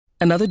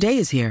Another day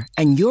is here,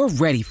 and you're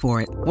ready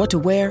for it. What to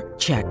wear?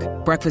 Check.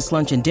 Breakfast,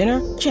 lunch, and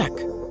dinner? Check.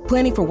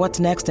 Planning for what's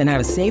next and how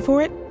to save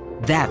for it?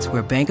 That's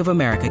where Bank of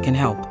America can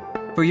help.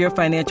 For your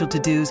financial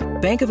to-dos,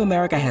 Bank of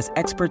America has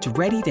experts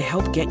ready to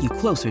help get you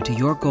closer to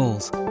your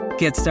goals.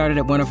 Get started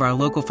at one of our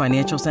local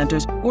financial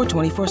centers or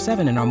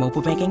 24/7 in our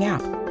mobile banking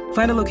app.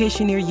 Find a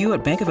location near you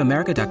at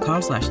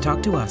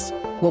bankofamerica.com/talktous.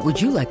 What would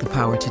you like the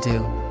power to do?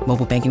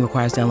 Mobile banking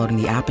requires downloading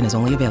the app and is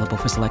only available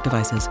for select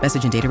devices.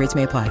 Message and data rates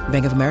may apply.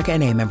 Bank of America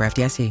N.A., member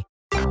FDIC.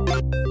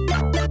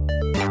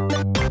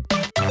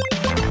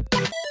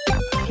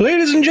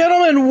 Ladies and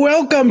gentlemen,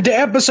 welcome to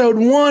episode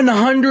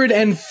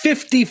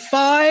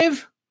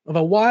 155 of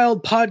A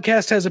Wild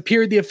Podcast Has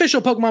Appeared, the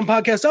official Pokemon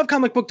podcast of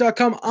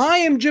comicbook.com. I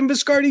am Jim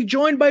Viscardi,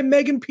 joined by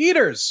Megan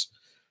Peters.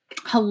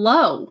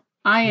 Hello.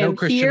 I am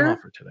Christian here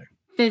Hoffer today.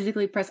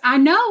 Physically present. I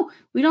know.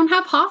 We don't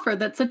have Hoffer.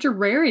 That's such a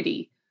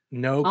rarity.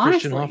 No honestly.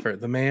 Christian Hoffer,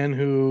 the man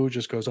who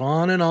just goes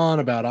on and on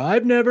about,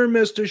 I've never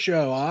missed a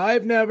show.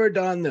 I've never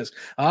done this.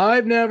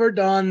 I've never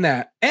done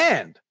that.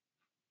 And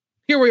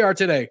here we are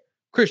today,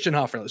 Christian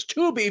Hofferless.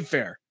 To be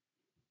fair,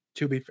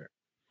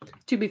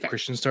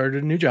 Christian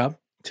started a new job.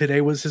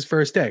 Today was his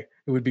first day.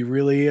 It would be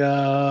really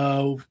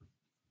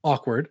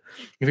awkward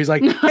if he's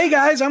like, hey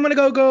guys, I'm going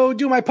to go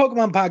do my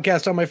Pokemon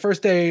podcast on my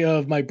first day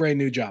of my brand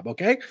new job.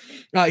 Okay.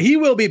 He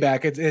will be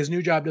back. His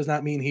new job does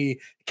not mean he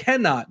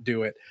cannot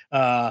do it.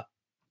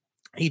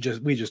 We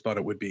just thought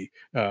it would be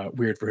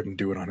weird for him to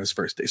do it on his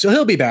first day. So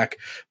he'll be back,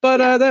 but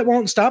that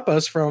won't stop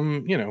us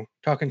from,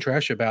 talking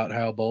trash about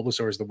how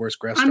Bulbasaur is the worst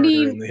grass starter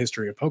in the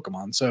history of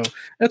Pokemon. So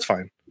that's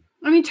fine.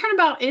 I mean,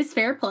 turnabout is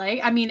fair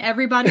play. I mean,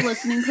 everybody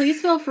listening,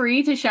 please feel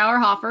free to shower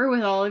Hoffer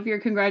with all of your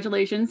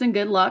congratulations and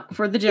good luck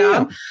for the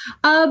job.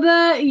 Yeah.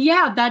 But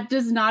yeah, that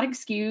does not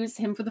excuse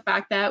him for the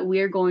fact that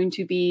we're going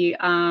to be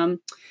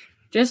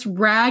just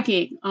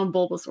ragging on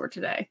Bulbasaur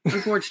today,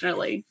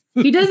 unfortunately.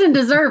 He doesn't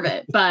deserve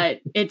it, but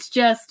it's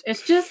just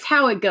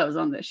how it goes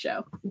on this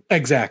show.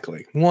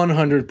 Exactly.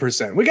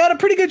 100%. We got a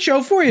pretty good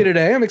show for you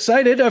today. I'm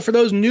excited. For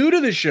those new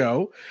to the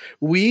show,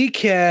 we'll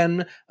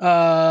give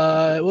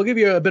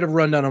you a bit of a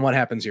rundown on what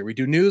happens here. We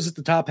do news at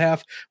the top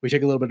half. We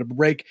take a little bit of a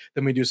break.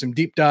 Then we do some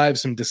deep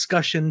dives, some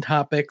discussion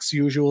topics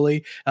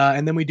usually.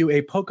 And then we do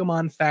a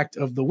Pokemon fact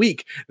of the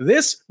week.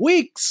 This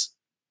week's,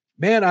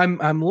 man,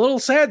 I'm a little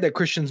sad that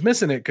Christian's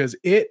missing it because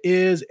it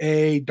is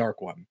a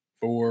dark one.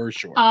 For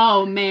sure.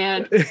 Oh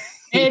man,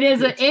 it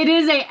is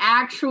a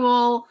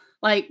actual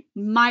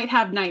might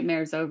have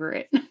nightmares over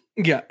it.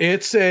 Yeah,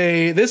 this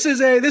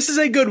is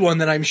a good one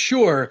that I'm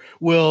sure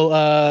will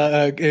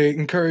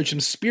encourage some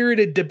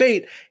spirited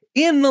debate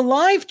in the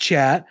live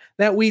chat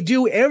that we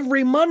do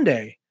every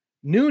Monday,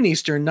 noon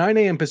Eastern, 9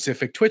 a.m.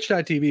 Pacific.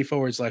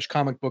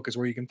 Twitch.tv/comic book is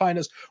where you can find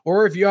us.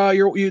 Or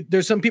if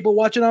there's some people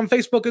watching on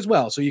Facebook as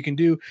well, so you can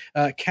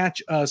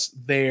catch us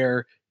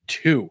there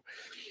too.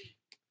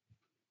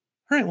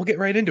 All right, we'll get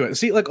right into it.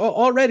 See,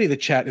 already the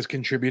chat is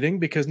contributing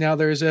because now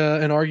there's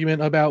an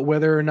argument about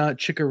whether or not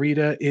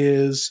Chikorita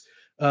is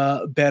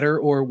better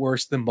or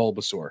worse than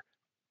Bulbasaur.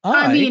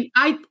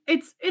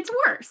 It's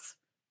worse.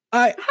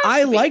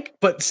 I like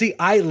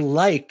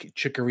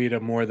Chikorita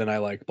more than I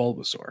like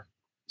Bulbasaur.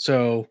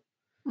 So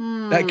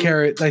I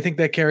think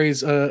that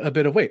carries a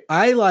bit of weight.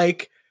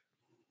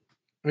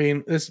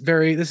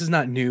 This is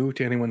not new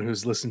to anyone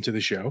who's listened to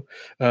the show.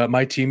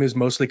 My team is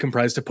mostly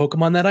comprised of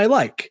Pokemon that I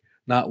like.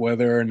 Not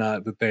whether or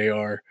not that they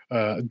are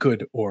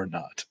good or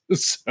not.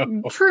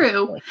 So.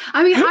 True.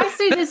 I mean, I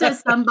say this as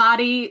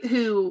somebody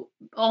who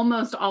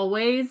almost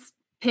always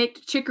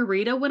picked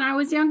Chikorita when I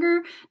was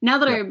younger. Now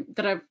that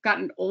I've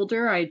gotten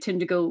older, I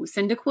tend to go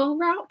Cyndaquil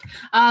route.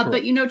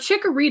 But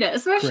Chikorita,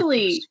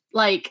 especially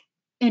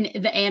in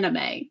the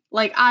anime,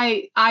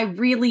 I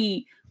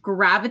really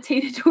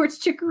gravitated towards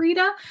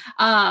Chikorita.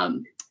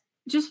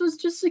 Was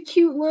just a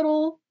cute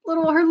little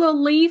her little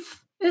leaf.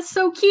 It's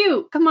so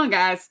cute. Come on,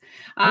 guys.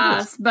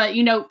 But,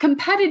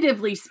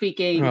 competitively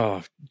speaking.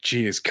 Oh,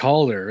 geez.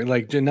 Calder.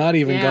 Not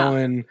even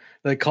going,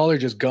 Calder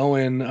just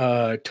going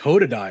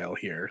Totodile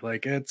here.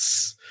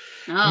 It's,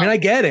 I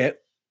get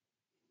it.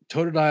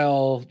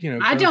 Totodile,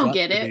 I don't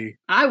get it.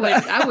 I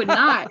would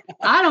not.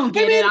 I don't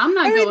get it. I'm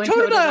not going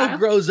Totodile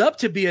grows up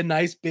to be a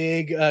nice,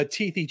 big,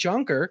 teethy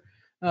chunker.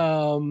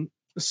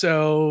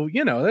 So,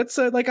 that's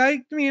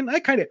I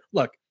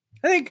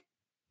think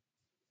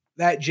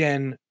that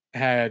gen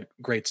had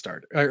great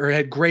starters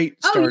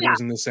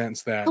in the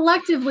sense that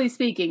collectively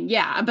speaking,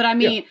 but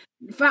if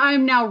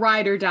I'm now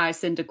ride or die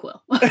Cyndaquil.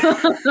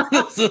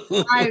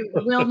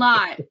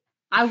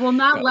 I will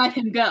not let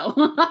him go.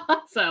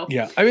 So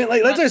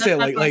let's just say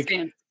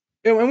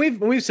when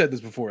we've said this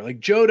before,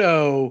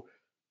 Johto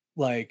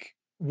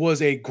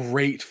was a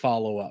great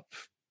follow-up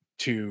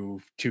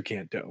to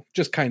Kanto.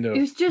 Just kind of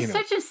it was just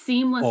such a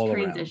seamless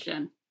transition.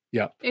 Around.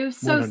 Yeah. It was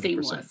so 100%.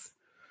 Seamless.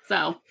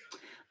 So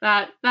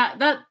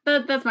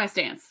that's my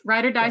stance.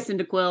 Ride or die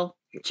Cyndaquil,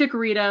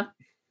 Chikorita.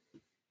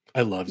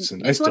 I still love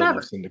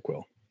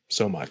Cyndaquil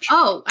so much.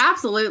 Oh,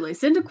 absolutely.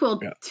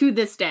 Cyndaquil to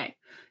this day.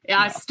 Yeah,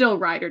 I still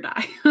ride or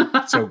die.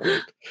 So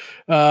great.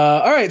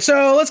 All right,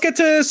 so let's get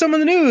to some of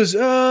the news.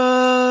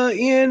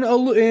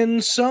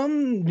 In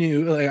some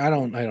new, I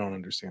don't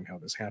understand how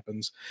this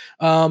happens.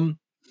 Pokemon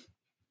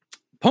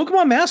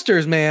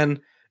Masters, man,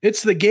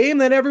 it's the game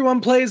that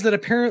everyone plays that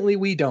apparently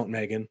we don't,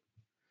 Megan.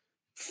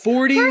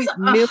 40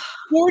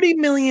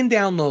 million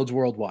downloads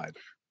worldwide.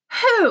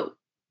 Who?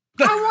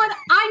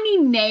 I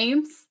need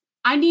names.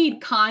 I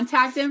need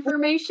contact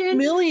information.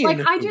 Million.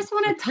 Like, I just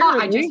want to talk.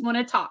 I just want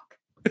to talk.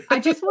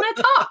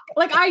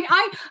 Like,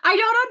 I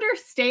don't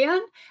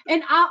understand.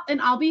 And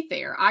I'll be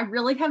fair. I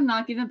really have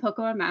not given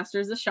Pokemon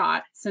Masters a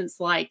shot since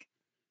like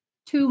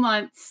 2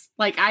 months.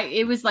 Like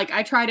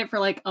I tried it for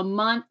like a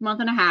month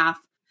and a half.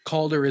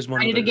 Calder is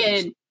one of those.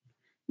 Again.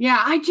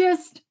 Yeah, I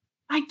just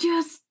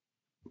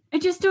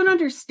don't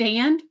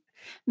understand.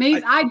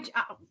 Maybe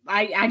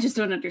I just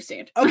don't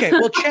understand. Okay,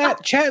 well,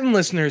 chat and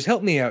listeners,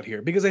 help me out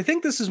here, because I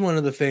think this is one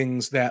of the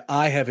things that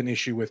I have an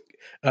issue with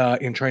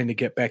in trying to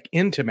get back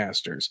into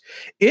Masters.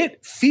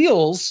 It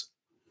feels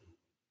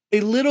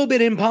a little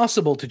bit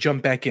impossible to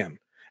jump back in.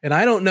 And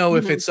I don't know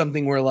if it's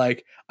something where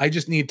like I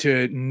just need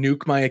to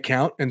nuke my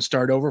account and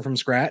start over from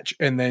scratch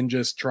and then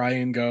just try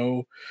and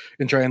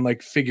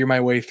like figure my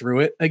way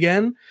through it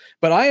again.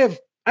 But I've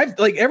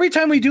like every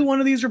time we do one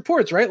of these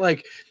reports, right?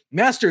 Like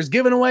Masters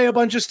giving away a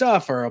bunch of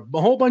stuff, or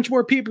a whole bunch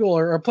more people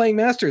are playing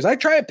Masters. I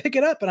try to pick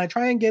it up and I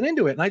try and get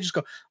into it. And I just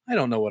go, I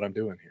don't know what I'm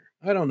doing here.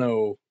 I don't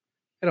know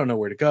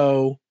where to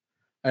go.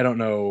 I don't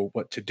know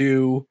what to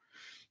do.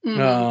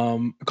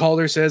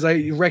 Calder says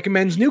I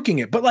recommends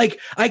nuking it, but like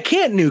I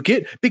can't nuke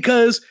it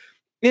because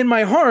in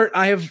my heart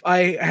I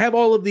have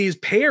all of these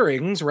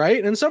pairings,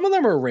 right? And some of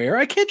them are rare.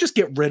 I can't just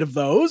get rid of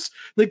those.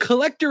 The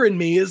collector in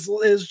me is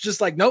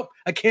just like, nope,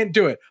 I can't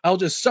do it. I'll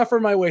just suffer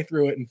my way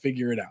through it and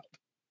figure it out.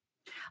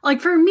 Like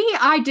for me,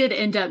 I did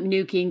end up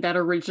nuking that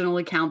original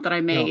account that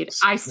I made.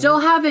 I still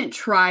haven't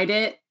tried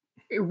it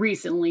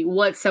recently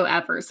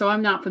whatsoever. So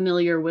I'm not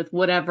familiar with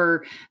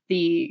whatever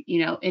the,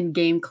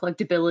 in-game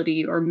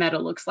collectability or meta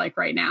looks like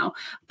right now.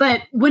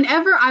 But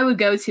whenever I would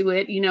go to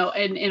it,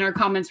 and in our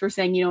comments we're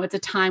saying, it's a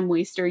time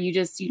waster. You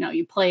just,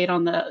 you play it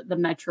on the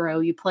Metro,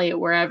 you play it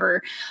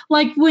wherever.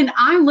 Like when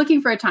I'm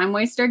looking for a time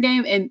waster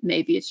game, and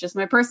maybe it's just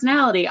my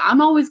personality, I'm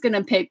always going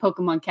to pick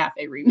Pokemon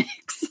Cafe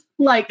Remix.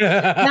 Like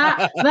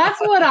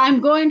that's what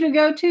I'm going to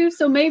go to.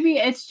 So maybe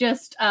it's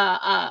just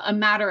a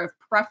matter of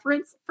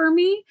preference for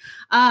me.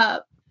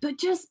 But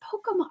just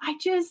Pokemon,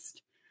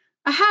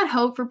 I had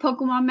hope for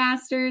Pokemon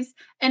Masters.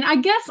 And I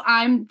guess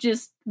I'm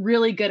just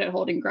really good at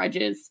holding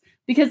grudges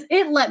because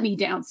it let me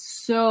down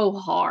so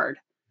hard.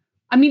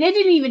 I mean, it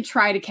didn't even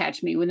try to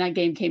catch me when that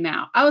game came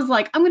out. I was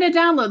like, I'm going to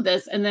download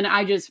this. And then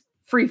I just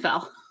free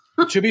fell.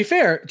 To be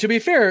fair,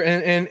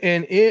 and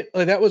it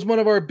that was one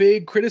of our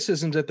big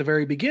criticisms at the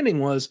very beginning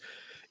was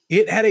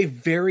it had a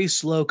very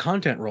slow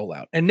content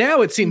rollout, and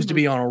now it seems to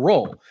be on a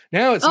roll.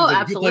 Now it seems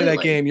like if you play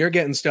that game, you're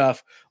getting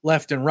stuff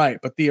left and right.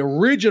 But the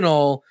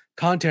original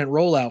content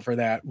rollout for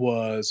that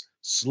was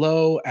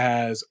slow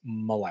as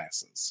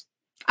molasses.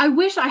 I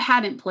wish I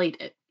hadn't played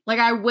it. Like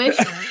I wish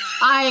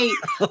I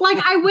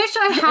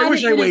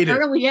hadn't been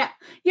early.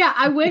 Yeah.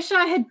 I wish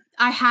I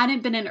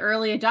hadn't been an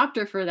early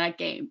adopter for that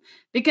game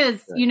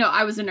because,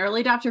 I was an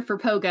early adopter for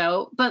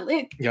Pogo, but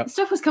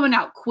stuff was coming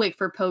out quick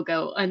for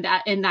Pogo and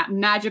in that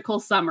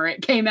magical summer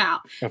it came out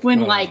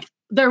when like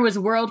there was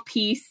world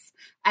peace.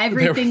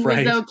 Everything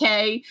was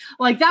okay.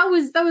 Like that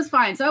was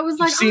fine. So I was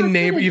like,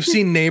 you've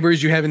seen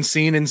neighbors you haven't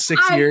seen in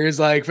 6 years,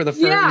 like for the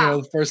first,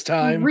 the first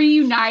time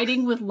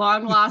reuniting with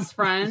long lost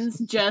friends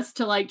just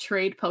to like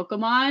trade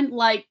Pokemon.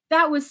 Like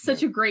that was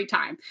such a great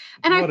time.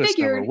 And I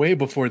figured way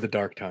before the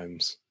dark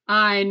times.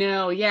 I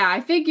know. Yeah. I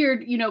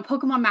figured,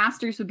 Pokemon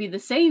Masters would be the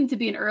same to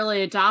be an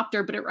early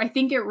adopter, but I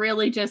think it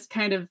really just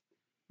kind of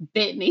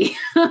bit me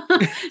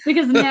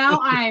because now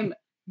I'm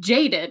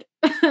jaded.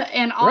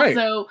 And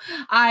also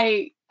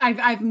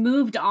I've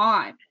moved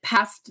on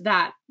past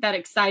that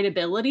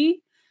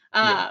excitability.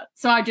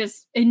 So I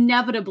just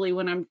inevitably,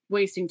 when I'm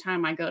wasting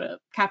time, I go to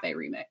Cafe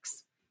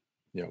Remix.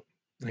 Yeah.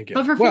 I get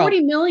but for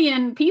 40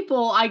 million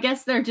people, I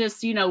guess they're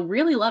just,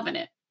 really loving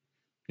it.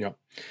 Yeah.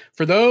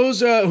 For those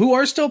who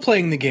are still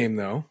playing the game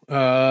though,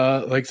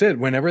 like I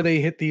said, whenever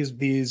they hit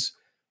these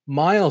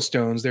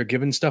milestones, they're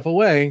giving stuff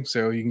away.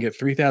 So you can get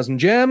 3,000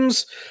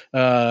 gems,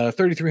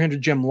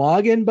 3,300 gem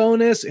login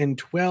bonus, and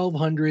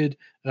 1,200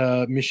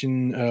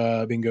 mission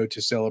bingo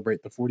to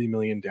celebrate the 40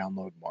 million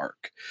download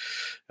mark.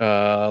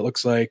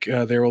 Looks like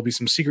there will be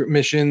some secret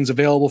missions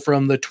available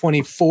from the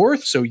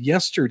 24th, so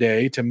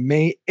yesterday, to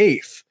May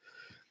 8th.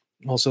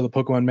 Also, the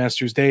Pokemon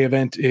Masters Day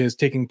event is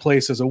taking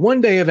place as a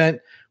one-day event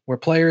where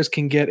players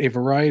can get a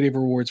variety of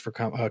rewards for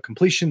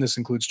completion. This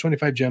includes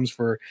 25 gems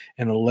for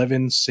an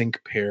 11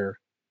 sync pair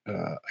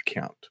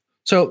account.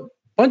 So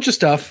bunch of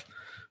stuff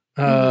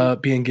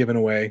being given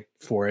away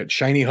for it.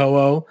 Shiny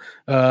Ho-Oh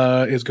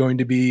is going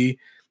to be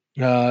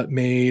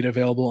made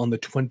available on the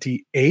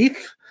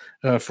 28th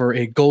for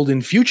a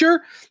golden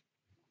future.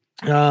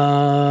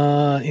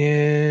 And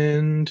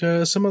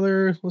some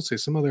other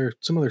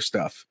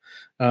stuff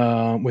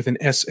with an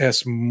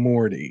SS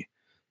Morty.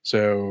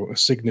 So a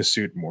Cygnus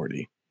suit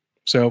Morty.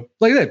 So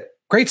like I said,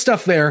 great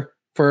stuff there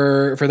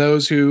for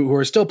those who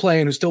are still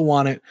playing, who still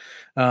want it.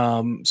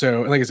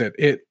 So like I said,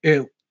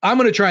 I'm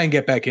going to try and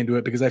get back into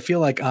it because I feel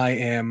like I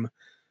am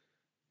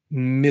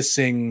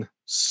missing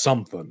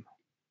something,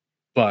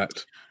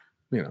 but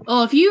you know.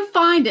 Well, if you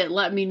find it,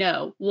 let me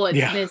know what's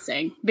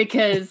missing,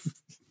 because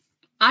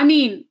I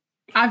mean,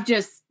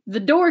 the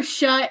door's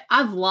shut.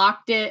 I've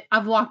locked it.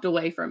 I've walked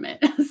away from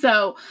it.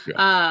 So,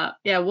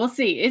 we'll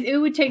see. It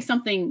would take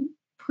something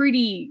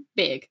pretty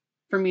big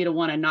for me to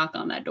want to knock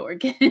on that door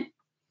again.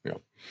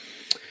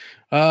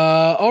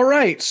 All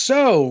right.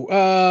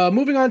 So,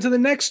 moving on to the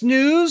next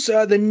news.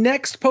 The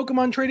next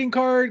Pokemon trading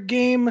card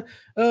game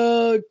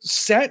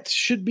set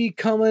should be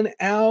coming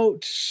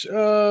out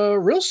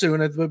real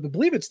soon. I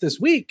believe it's this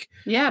week.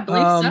 Yeah, I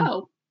believe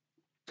so.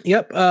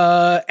 Yep.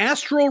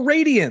 Astral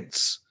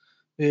Radiance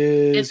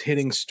is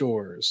hitting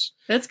stores.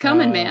 It's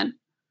coming, man.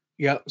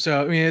 Yeah.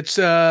 So I mean, it's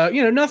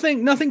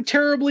nothing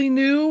terribly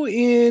new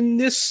in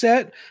this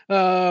set.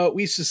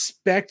 We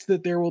suspect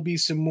that there will be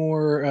some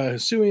more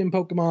Hisuian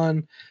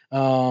Pokemon,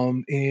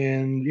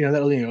 and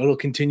it'll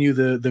continue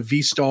the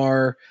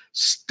V-Star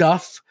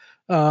stuff.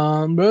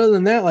 Other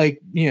than that,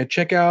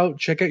 check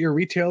out your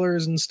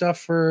retailers and stuff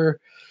for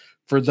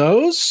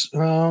those.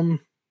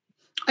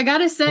 I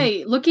gotta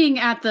say, looking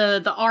at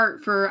the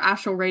art for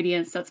Astral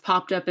Radiance that's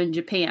popped up in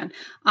Japan,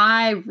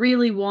 I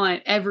really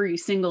want every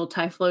single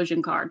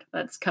Typhlosion card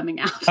that's coming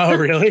out. Oh,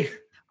 really?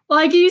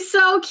 He's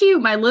so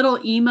cute. My little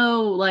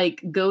emo,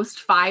 ghost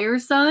fire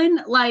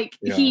son.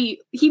 He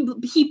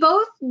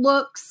both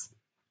looks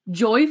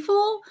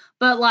joyful,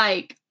 but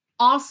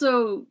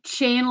also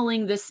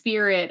channeling the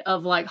spirit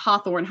of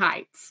Hawthorne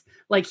Heights.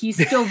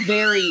 He's still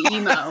very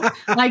emo.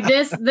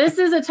 This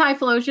is a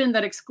Typhlosion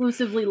that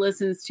exclusively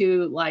listens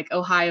to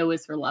Ohio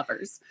is for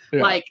Lovers.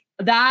 Yeah.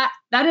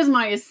 That is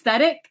my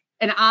aesthetic,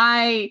 and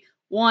I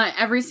want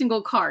every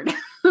single card.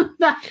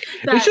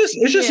 It's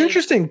just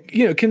interesting,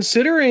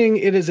 considering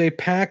it is a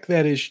pack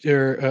that is.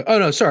 It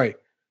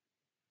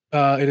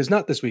is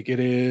not this week. It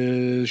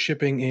is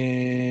shipping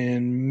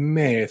in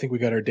May. I think we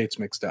got our dates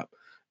mixed up.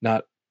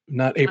 Not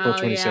April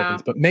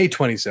 27th, but May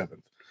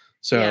 27th.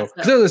 So,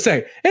 as I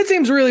say, it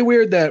seems really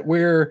weird that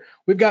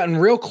we've gotten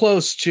real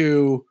close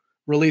to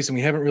release and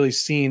we haven't really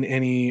seen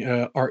any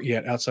art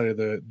yet outside of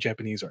the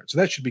Japanese art. So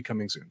that should be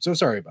coming soon. So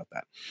sorry about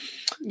that.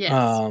 Yes.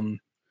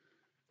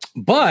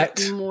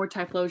 But more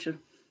Typhlosion.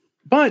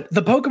 But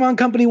the Pokemon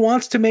Company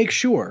wants to make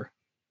sure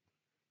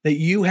that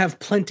you have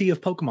plenty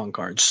of Pokemon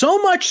cards.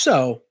 So much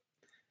so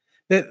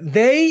that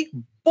they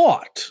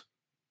bought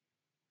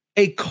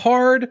a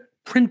card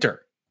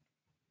printer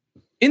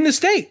in the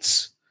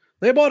States.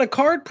 They bought a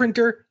card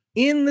printer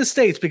in the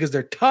States because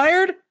they're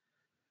tired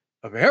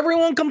of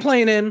everyone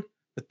complaining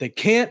that they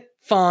can't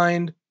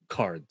find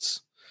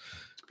cards.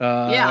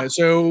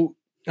 So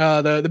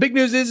the big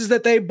news is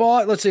that they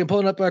bought, let's see, I'm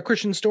pulling up a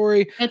Christian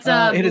Story. It's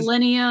a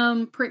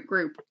Millennium Print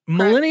Group. Correct?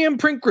 Millennium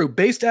Print Group,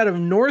 based out of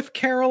North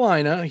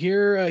Carolina,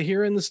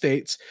 here in the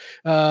States.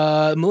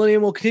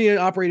 Millennium will continue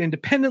to operate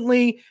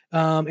independently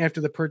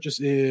after the purchase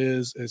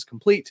is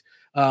complete.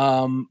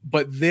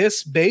 But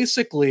this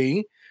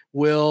basically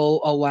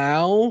will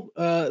allow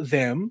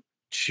them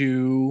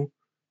to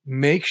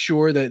make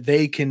sure that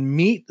they can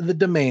meet the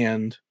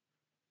demand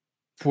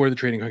for the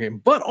trading card game.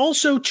 But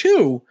also,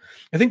 too,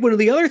 I think one of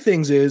the other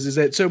things is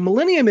that so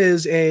Millennium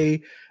is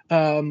a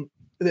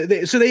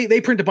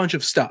they print a bunch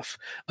of stuff,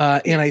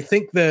 and I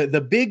think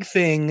the big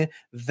thing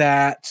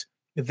that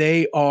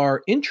they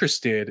are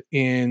interested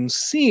in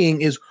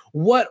seeing is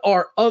what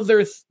are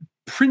other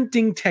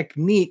printing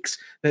techniques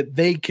that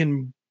they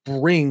can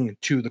bring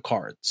to the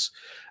cards,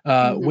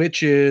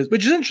 which is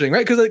interesting,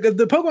 right? Because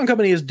the Pokemon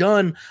Company has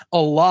done a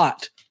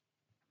lot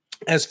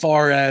as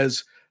far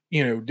as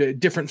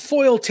different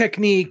foil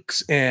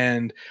techniques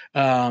and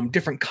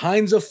different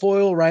kinds of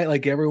foil,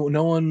 right?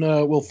 No one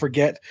will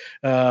forget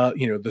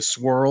the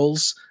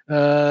swirls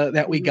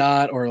that we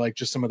got, or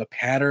just some of the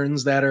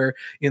patterns that are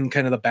in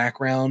kind of the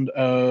background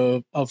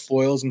of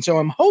foils. And so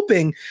I'm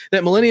hoping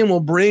that Millennium will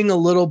bring a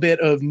little bit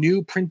of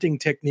new printing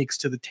techniques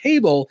to the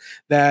table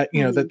that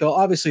that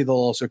they'll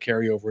also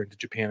carry over into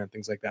Japan and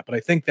things like that. But I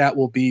think that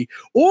will be,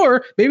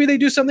 or maybe they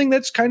do something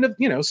that's kind of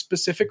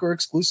specific or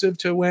exclusive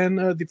to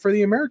when for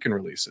the American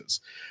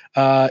releases.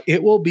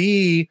 It'll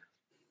be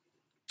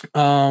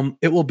like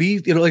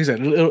I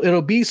said,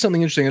 it'll be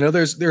something interesting. I know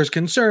there's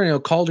concern.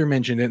 Calder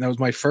mentioned it, and that was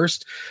my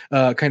first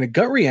kind of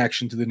gut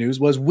reaction to the news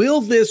was, will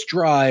this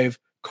drive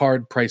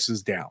card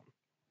prices down?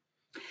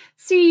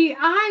 See,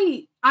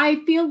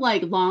 I feel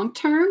like long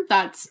term,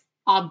 that's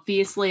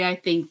obviously, I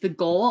think, the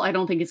goal. I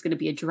don't think it's going to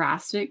be a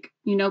drastic,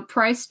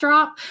 price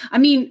drop. I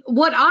mean,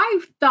 what I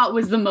thought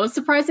was the most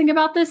surprising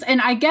about this,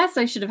 and I guess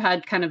I should have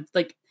had kind of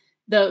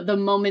the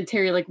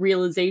momentary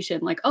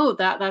realization,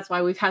 that's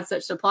why we've had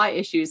such supply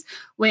issues.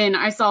 When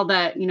I saw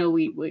that,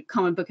 we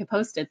Comic Book had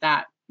posted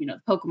that,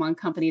 the Pokemon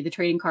Company, the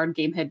trading card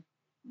game, had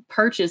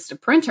purchased a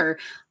printer.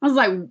 I was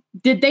like,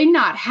 did they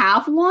not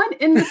have one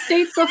in the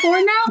States before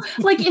now?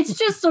 Like, it's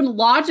just a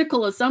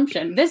logical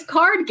assumption. This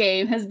card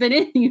game has been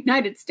in the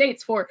United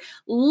States for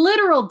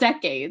literal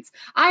decades.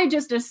 I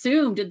just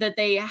assumed that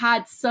they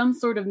had some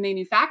sort of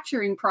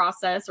manufacturing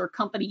process or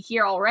company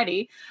here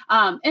already.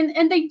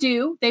 And they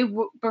do.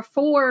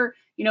 Before,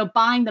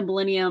 buying the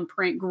Millennium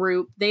Print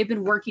Group, they've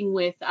been working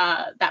with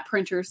that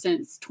printer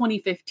since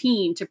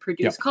 2015 to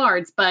produce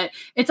cards, but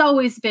it's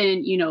always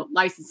been,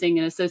 licensing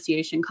and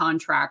association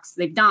contracts.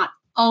 They've not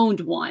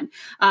owned one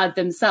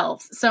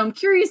themselves. So I'm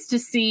curious to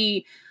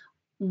see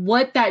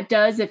what that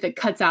does, if it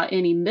cuts out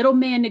any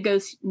middleman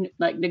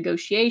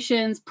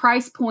negotiations.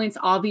 Price points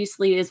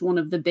obviously is one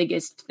of the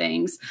biggest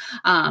things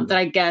that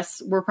I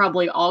guess we're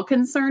probably all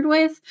concerned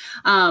with,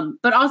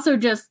 but also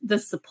just the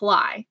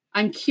supply.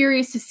 I'm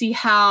curious to see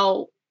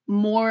how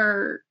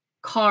more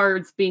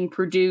cards being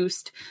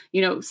produced,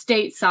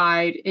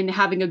 stateside, and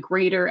having a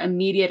greater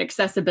immediate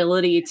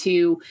accessibility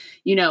to,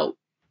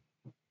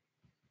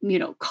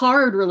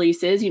 card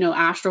releases,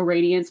 Astral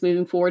Radiance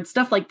moving forward,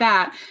 stuff like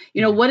that.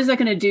 What is that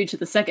going to do to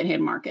the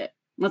secondhand market?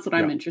 That's what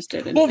I'm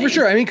interested in. Well, for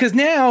sure. Because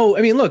now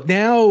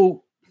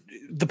the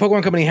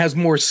Pokemon Company has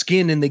more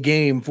skin in the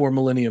game for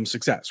Millennium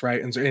success,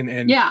 right?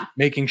 And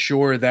making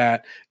sure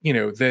that,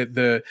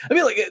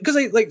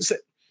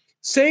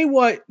 say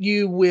what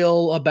you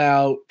will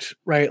about,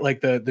 right,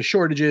 like the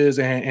shortages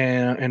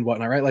and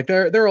whatnot, right? Like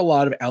there are a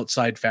lot of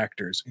outside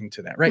factors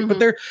into that, right? Mm-hmm.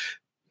 But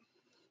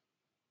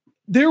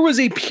there was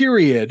a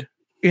period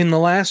in the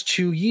last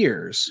 2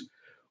 years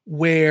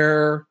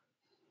where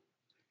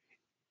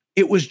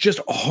it was just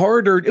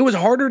harder. It was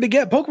harder to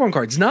get Pokemon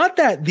cards. Not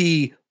that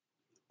the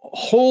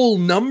whole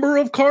number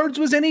of cards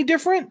was any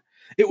different.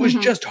 It was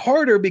just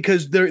harder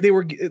because they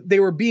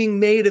were being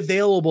made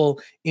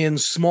available in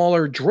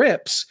smaller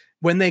drips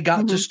when they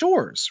got to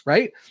stores,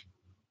 right?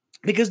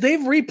 Because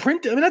they've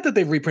reprinted, not that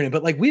they've reprinted,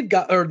 but like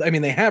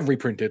they have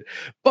reprinted,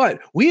 but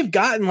we've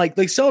gotten like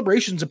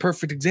Celebration's a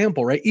perfect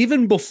example, right?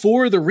 Even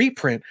before the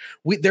reprint,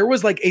 there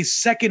was like a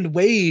second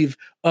wave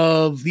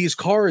of these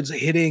cards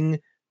hitting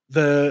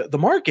the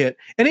market,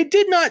 and it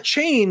did not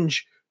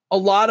change a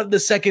lot of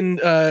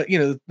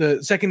the the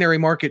secondary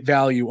market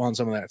value on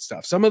some of that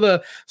stuff. Some of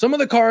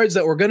the cards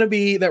that were going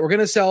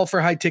to sell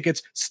for high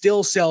tickets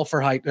still sell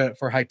for high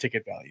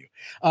ticket value.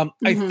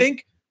 I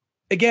think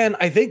the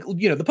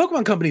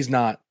Pokemon Company's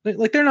not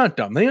like, they're not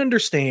dumb. They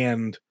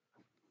understand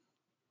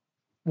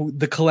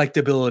the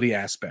collectability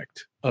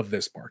aspect of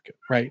this market,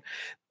 right?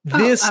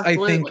 This, I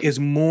think, is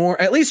more,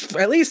 at least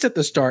at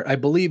the start, I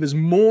believe, is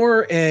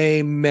more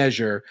a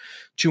measure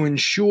to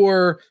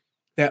ensure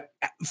that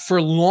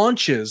for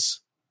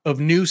launches of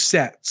new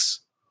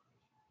sets,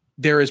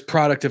 there is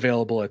product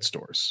available at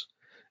stores.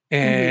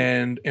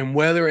 And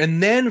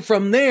then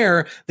from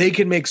there, they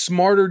can make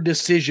smarter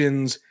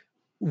decisions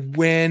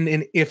when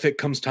and if it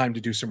comes time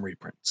to do some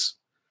reprints.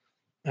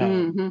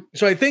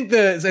 So I think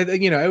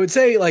I would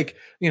say, like,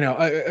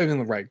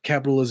 right,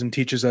 capitalism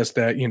teaches us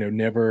that,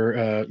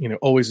 never,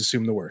 always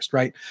assume the worst,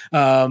 right?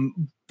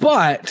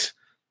 But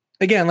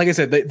again, like I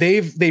said,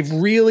 they've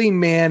really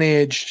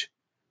managed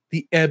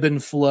the ebb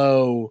and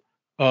flow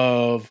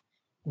of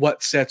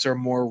what sets are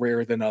more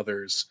rare than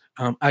others.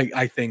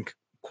 I think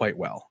quite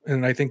well.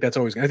 And I think that's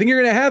always, I think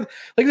you're going to have,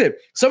 like I said,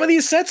 some of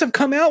these sets have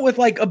come out with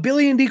like 1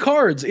 billion D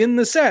cards in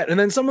the set. And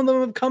then some of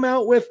them have come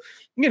out with,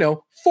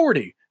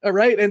 40.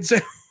 Right. And so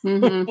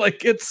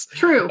like, it's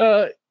true.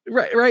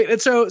 Right.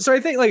 And so I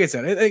think, like I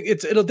said,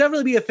 it'll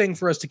definitely be a thing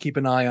for us to keep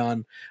an eye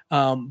on.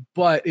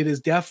 But it is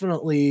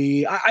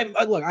definitely,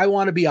 I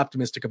want to be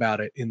optimistic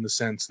about it in the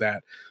sense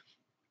that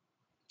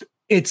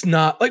it's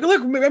not like,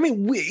 look, I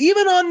mean,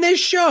 even on this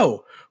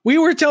show, we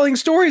were telling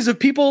stories of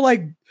people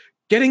like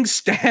getting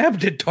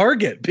stabbed at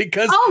Target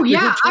because they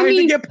were trying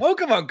to get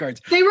Pokemon cards.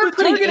 They were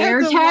putting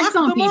air tags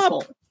on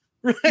people.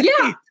 Right?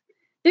 Yeah.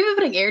 They've been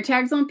putting air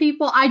tags on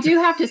people. I do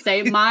have to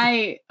say,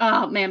 my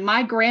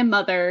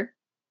grandmother,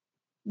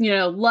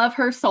 love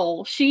her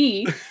soul.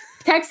 She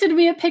texted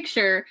me a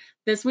picture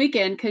this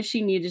weekend because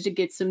she needed to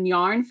get some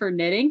yarn for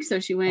knitting. So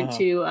she went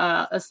to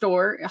a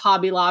store,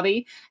 Hobby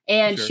Lobby,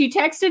 and she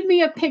texted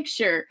me a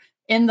picture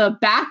in the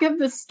back of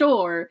the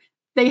store.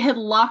 They had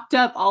locked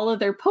up all of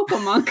their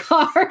Pokemon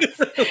cards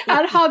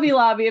at Hobby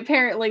Lobby,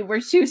 apparently, where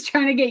she was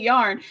trying to get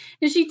yarn.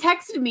 And she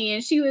texted me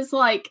and she was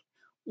like,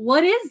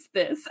 what is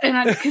this?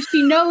 And because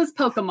she knows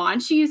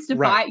Pokemon, she used to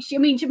buy.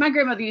 My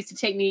grandmother used to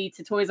take me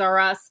to Toys R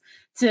Us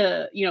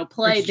to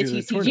play the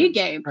TCG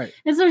game, right.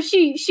 And so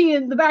she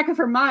in the back of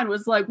her mind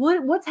was like,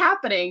 what's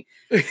happening?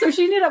 So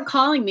she ended up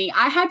calling me.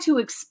 I had to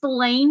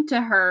explain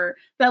to her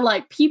that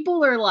like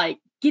people are like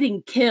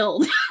getting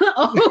killed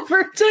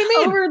over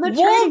the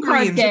trading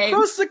card game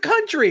across the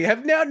country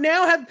have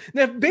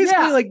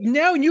basically like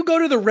now you go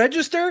to the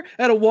register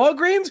at a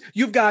Walgreens,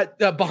 you've got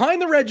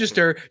behind the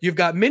register, you've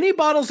got mini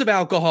bottles of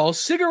alcohol,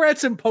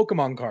 cigarettes, and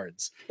Pokemon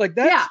cards. Like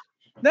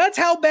that's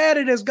how bad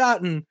it has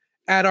gotten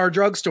at our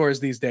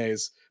drugstores these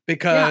days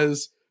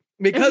because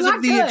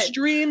of the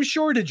extreme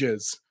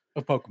shortages.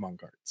 of Pokemon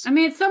cards. I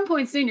mean, at some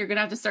point soon, you're going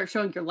to have to start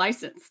showing your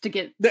license to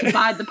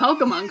buy the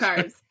Pokemon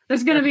cards.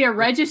 There's going to be a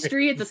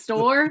registry at the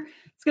store.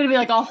 It's going to be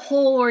like a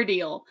whole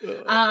ordeal.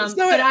 But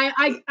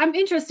I'm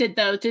interested,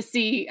 though, to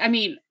see, I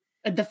mean,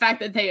 the fact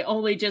that they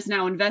only just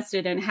now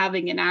invested in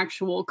having an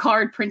actual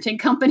card printing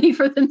company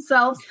for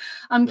themselves.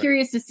 I'm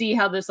curious to see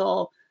how this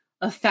will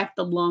affect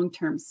the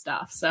long-term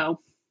stuff.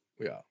 So,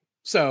 yeah.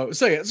 So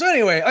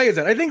anyway, like I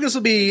said, I think this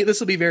will be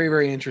very,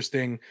 very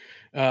interesting.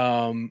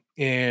 And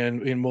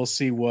we'll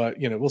see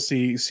we'll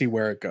see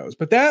where it goes.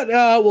 But that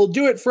will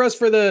do it for us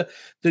for the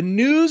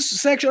news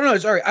section. Oh, no,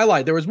 sorry, I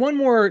lied. There was one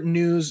more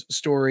news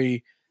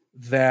story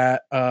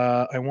that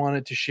I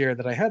wanted to share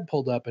that I had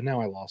pulled up and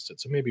now I lost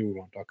it. So maybe we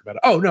won't talk about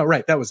it. Oh, no,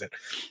 right. That was it.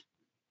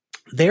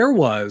 There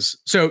was,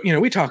 so,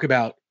 we talk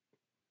about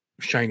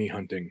shiny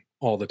hunting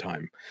all the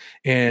time.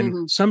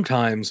 And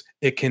sometimes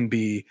it can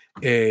be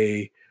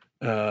a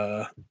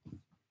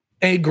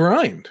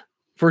grind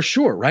for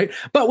sure. Right.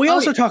 But we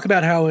also talk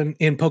about how in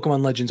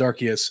Pokemon Legends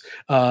Arceus,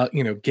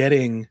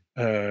 getting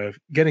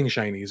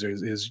shinies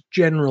is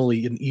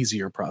generally an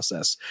easier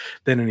process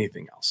than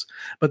anything else.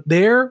 But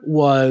there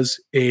was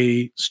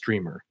a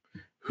streamer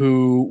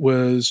who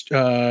was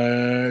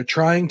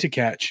trying to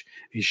catch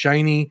a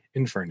shiny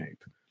Infernape.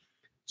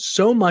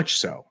 So much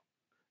so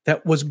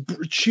that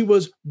she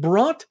was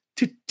brought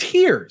to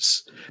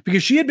tears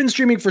because she had been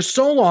streaming for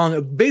so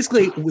long,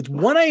 basically with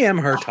 1 a.m.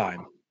 her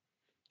time.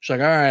 She's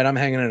like, all right, I'm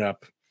hanging it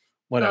up.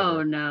 Whatever.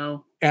 Oh,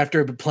 no.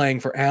 After playing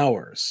for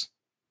hours.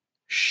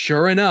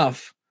 Sure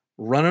enough,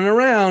 running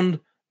around,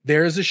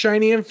 there's a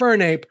shiny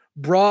Infernape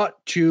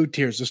brought to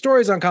tears. The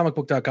story's on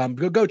comicbook.com.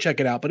 Go check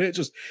it out. But it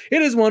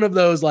is one of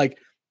those, like,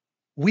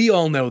 we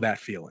all know that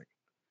feeling.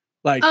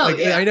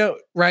 I know,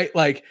 right?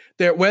 Like,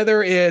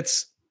 whether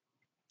it's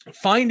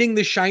finding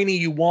the shiny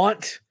you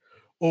want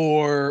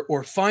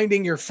or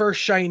finding your first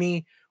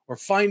shiny or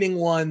finding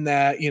one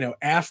that,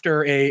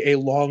 after a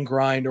long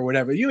grind or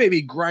whatever, you may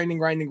be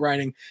grinding,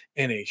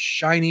 and a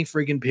shiny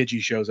freaking Pidgey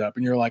shows up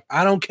and you're like,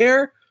 I don't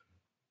care.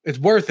 It's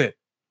worth it.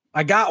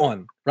 I got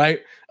one.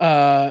 Right.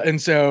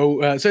 So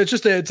it's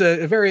just it's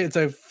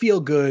a feel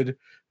good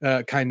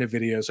kind of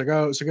video. So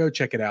go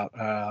check it out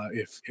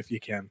if you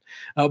can.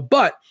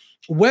 But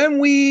when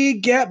we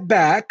get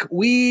back,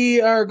 we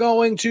are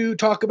going to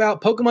talk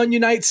about Pokemon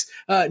Unite's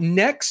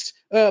next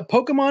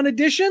Pokemon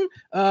edition,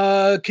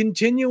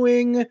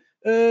 continuing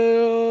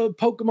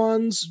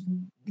Pokemon's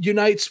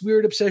Unite's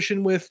weird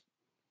obsession with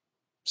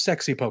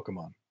sexy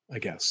Pokemon, I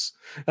guess.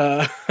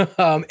 And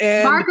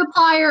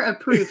Markiplier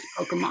approved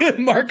Pokemon.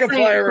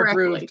 Markiplier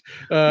approved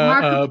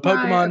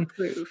Pokemon.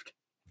 Approved.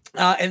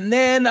 And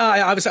then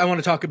obviously I want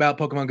to talk about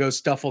Pokemon Go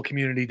Stuffle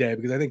Community Day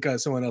because I think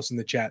someone else in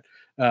the chat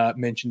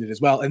mentioned it as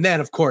well. And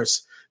then, of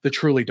course, the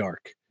truly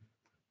dark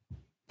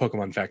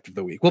Pokemon fact of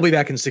the week. We'll be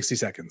back in 60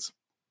 seconds.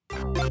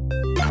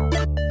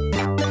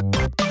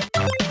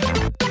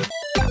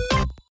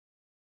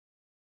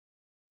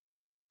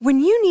 When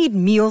you need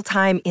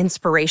mealtime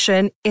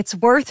inspiration, it's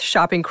worth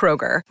shopping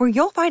Kroger, where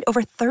you'll find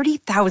over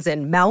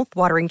 30,000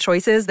 mouth-watering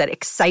choices that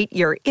excite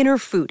your inner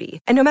foodie.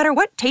 And no matter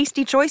what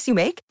tasty choice you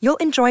make, you'll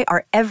enjoy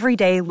our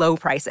everyday low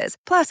prices,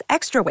 plus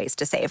extra ways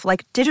to save,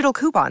 like digital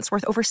coupons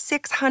worth over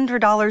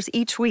 $600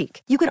 each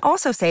week. You can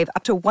also save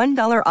up to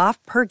 $1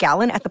 off per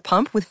gallon at the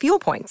pump with fuel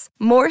points.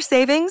 More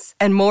savings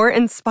and more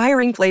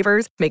inspiring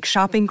flavors make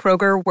shopping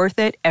Kroger worth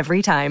it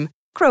every time.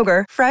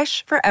 Kroger,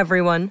 fresh for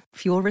everyone.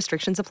 Fuel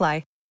restrictions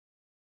apply.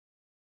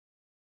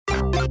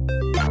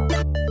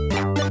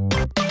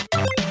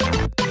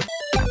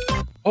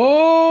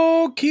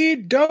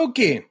 Okie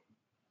dokie.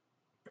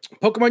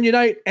 Pokemon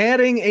Unite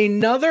adding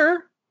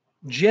another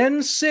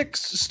Gen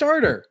 6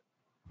 starter.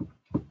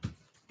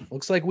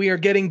 Looks like we are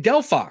getting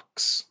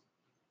Delphox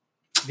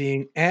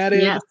being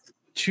added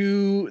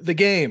to the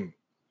game.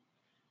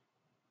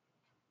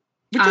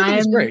 Which I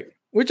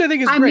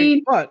think is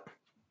great. But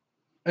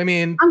I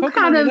mean, I'm Pokemon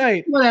kind of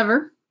Unite,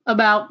 whatever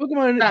about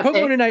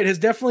Pokemon Unite has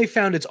definitely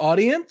found its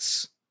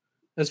audience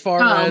as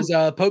far as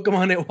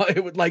Pokemon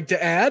it would like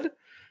to add.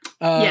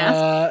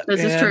 Yes,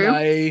 this is true.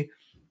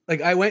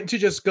 I went to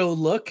just go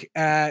look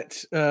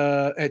at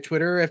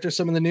Twitter after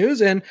some of the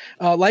news, and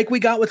like we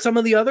got with some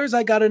of the others,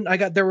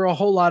 there were a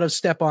whole lot of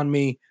step on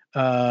me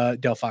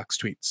Delphox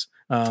tweets.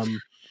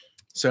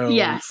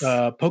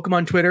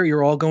 Pokemon Twitter,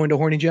 you're all going to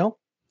horny jail.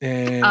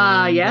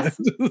 And yes.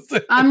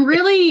 I'm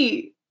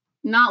really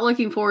not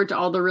looking forward to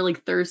all the really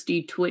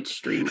thirsty Twitch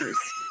streamers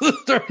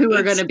who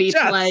are going to be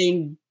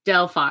playing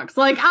Delphox.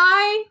 Like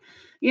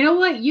you know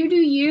what? You do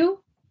you.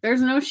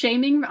 There's no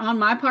shaming on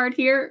my part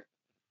here.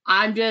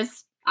 I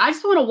just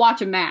want to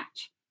watch a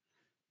match.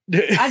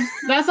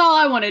 That's all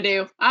I want to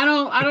do. I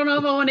don't know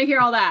if I want to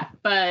hear all that,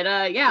 but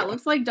it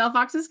looks like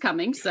Delphox is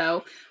coming.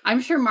 So I'm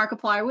sure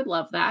Markiplier would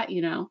love that.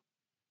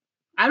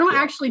 I don't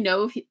actually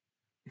know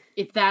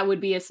if that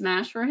would be a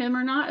smash for him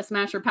or not, a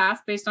smash or pass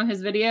based on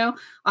his video.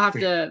 I'll have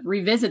to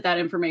revisit that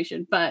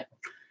information, but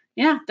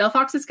yeah,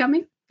 Delphox is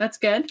coming. That's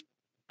good.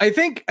 I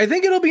think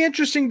it'll be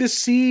interesting to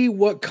see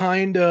what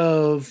kind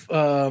of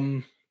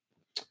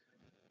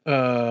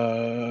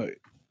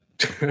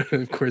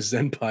Of course,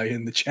 Zenpai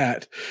in the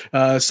chat.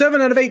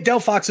 7 out of 8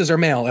 Delphoxes are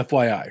male,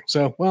 FYI.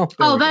 So, well.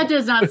 That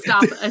does not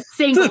stop a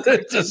single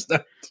person.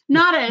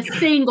 Not a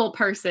single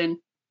person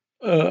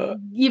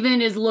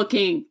even is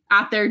looking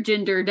at their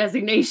gender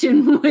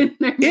designation when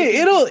they're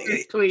it'll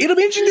be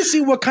interesting to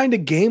see what kind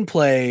of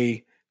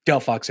gameplay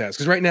Delphox has.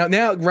 Because right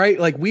now,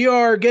 like we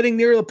are getting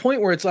near the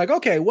point where it's like,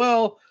 okay,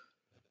 well,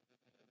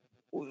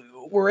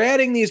 we're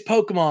adding these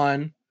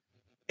Pokemon,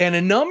 and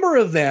a number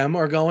of them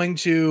are going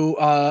to,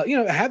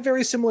 have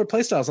very similar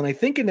playstyles. And I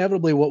think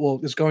inevitably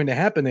what is going to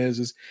happen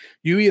is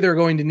you either are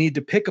going to need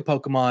to pick a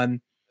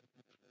Pokemon.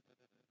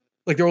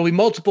 Like there will be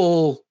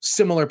multiple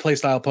similar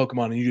playstyle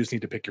Pokemon, and you just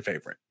need to pick your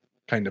favorite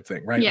kind of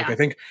thing, right? Yeah. Like I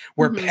think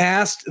we're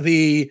past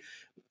the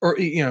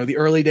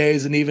early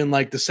days and even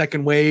like the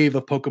second wave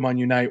of Pokemon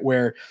Unite,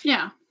 where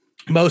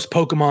most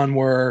Pokemon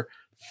were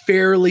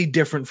fairly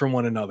different from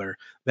one another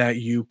that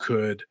you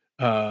could,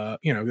 that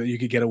you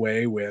could get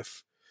away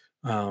with,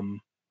 having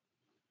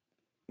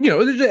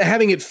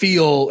it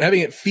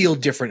feel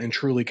different and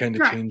truly kind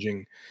of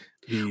changing.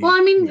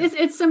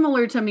 It's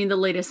similar to the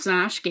latest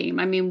Smash game.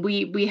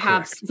 We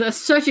have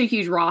such a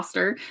huge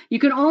roster. You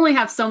can only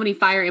have so many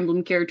Fire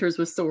Emblem characters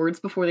with swords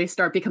before they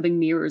start becoming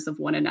mirrors of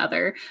one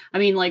another.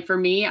 Like for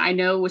me, I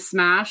know with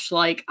Smash,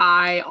 like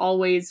I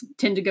always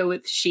tend to go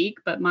with Sheik,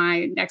 but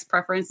my next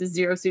preference is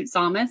Zero Suit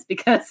Samus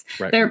because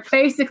they're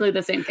basically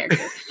the same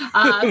character.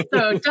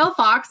 So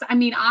Delphox,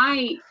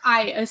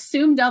 I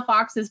assume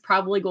Delphox is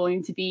probably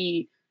going to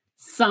be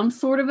some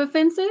sort of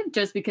offensive,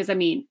 just because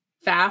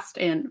fast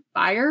and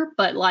fire,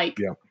 but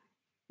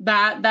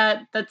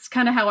that's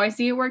kind of how I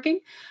see it working.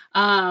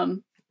 As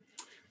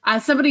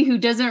somebody who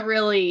doesn't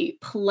really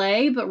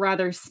play but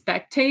rather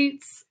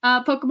spectates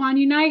Pokemon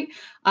Unite,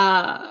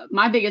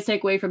 my biggest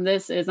takeaway from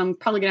this is I'm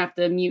probably gonna have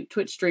to mute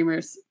Twitch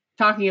streamers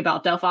talking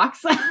about Delphox.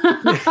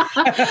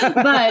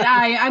 But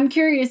I'm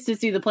curious to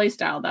see the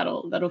playstyle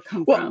that'll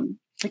come from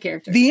the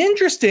character. The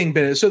interesting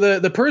bit is, so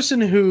the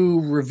person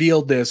who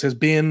revealed this has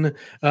been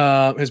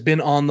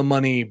on the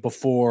money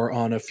before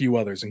on a few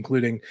others,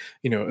 including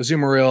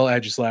Azumarill,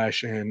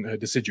 Aegislash, and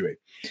Decidueye.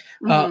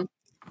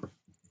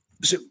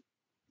 So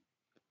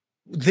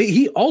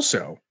he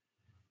also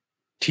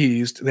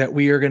teased that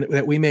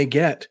we may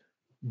get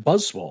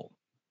Buzzwole,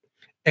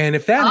 and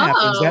if that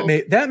happens,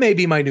 that may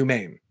be my new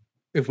main.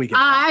 If we get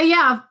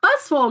if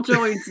Buzzwole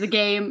joins the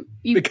game,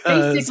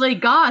 basically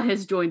God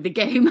has joined the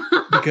game.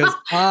 Because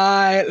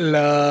I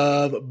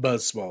love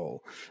Buzzwole.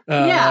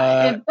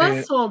 If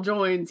Buzzwole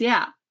joins,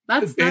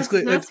 that's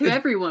who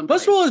everyone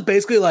plays. Buzzwole is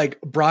basically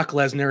like Brock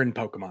Lesnar in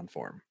Pokemon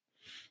form.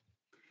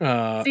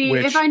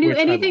 If I knew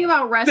anything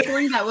about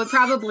wrestling, that would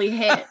probably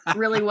hit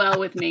really well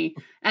with me.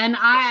 And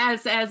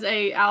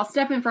I'll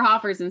step in for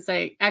Hoffers and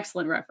say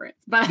excellent reference.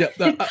 But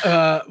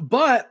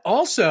but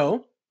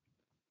also,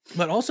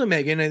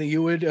 Megan, I think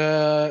you would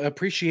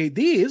appreciate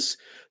these.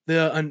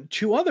 The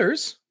 2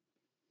 others,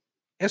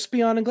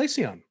 Espeon and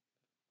Glaceon.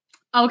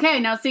 Okay,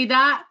 now see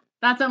that's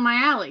up my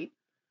alley.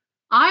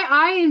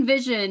 I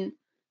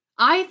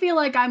feel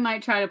like I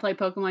might try to play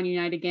Pokemon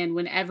Unite again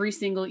when every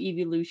single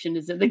evolution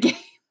is in the game.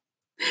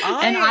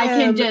 I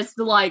can just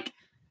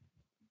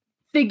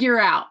figure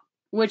out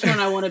which one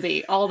I want to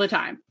be all the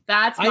time.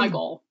 That's my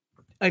goal.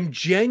 I'm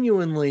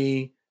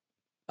genuinely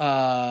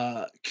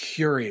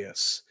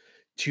curious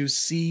to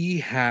see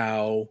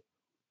how,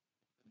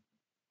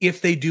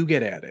 if they do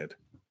get added,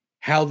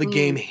 how the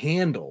game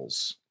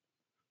handles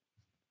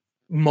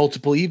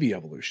multiple Eevee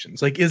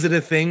evolutions. Like, is it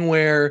a thing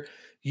where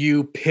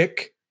you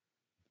pick,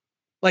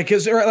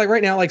 because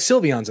right now,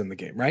 Sylveon's in the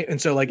game, right?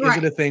 And so, is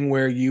it a thing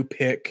where you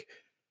pick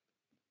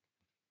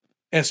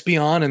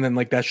Espeon and then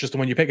that's just the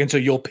one you pick, and so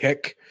you'll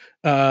pick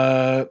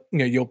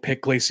you'll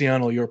pick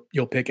Glaceon or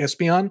you'll pick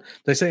Espeon?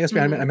 Did I say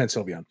Espeon? I meant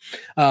Sylveon.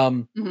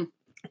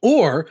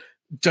 Or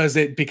does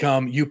it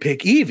become you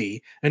pick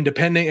Eevee, and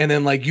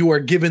then you are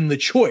given the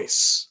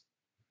choice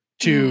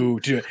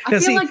to do it? I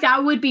feel like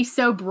that would be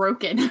so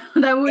broken.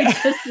 That would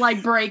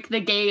just break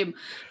the game.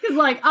 Because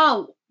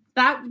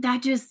that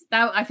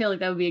I feel like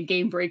that would be a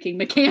game breaking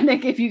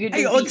mechanic if you could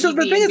just so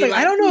the thing is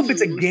I don't know if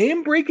it's a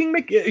game breaking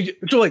mechanic.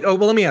 So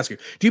let me ask you,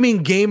 do you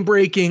mean game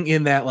breaking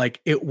in that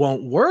it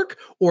won't work,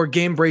 or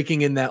game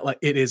breaking in that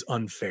it is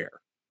unfair?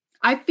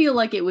 I feel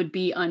like it would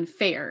be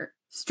unfair,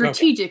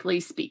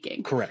 strategically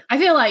speaking. Correct. I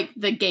feel like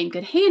the game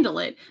could handle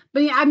it,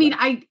 but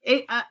I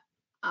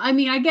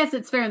guess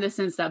it's fair in the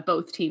sense that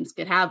both teams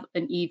could have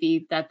an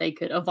Eevee that they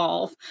could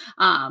evolve.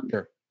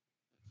 Sure.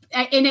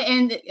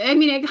 And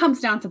it comes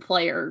down to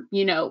player,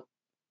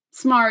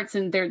 smarts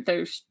and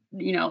their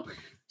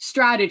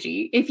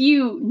strategy. If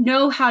you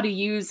know how to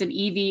use an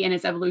Eevee and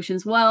its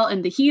evolutions well,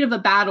 in the heat of a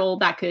battle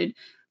that could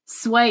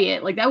sway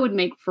it, that would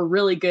make for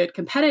really good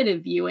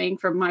competitive viewing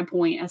from my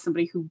point as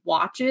somebody who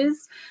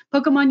watches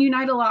Pokemon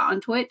Unite a lot on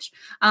Twitch,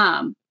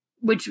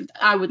 which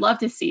I would love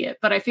to see it.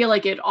 But I feel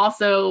like it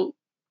also,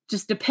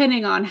 just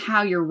depending on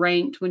how you're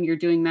ranked when you're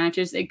doing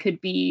matches, it could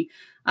be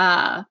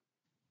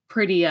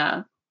pretty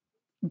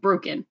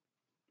broken.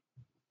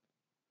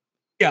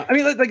 Yeah, I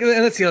mean, and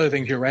that's the other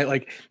thing here, right?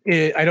 Like,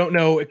 I don't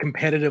know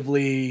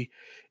competitively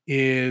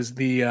is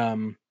the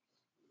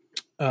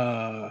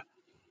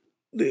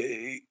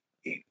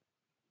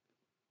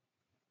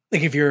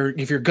like if you're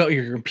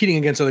competing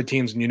against other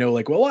teams and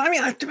like, well, I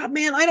mean,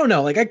 I don't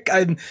know. Like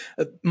I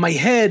my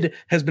head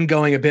has been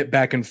going a bit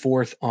back and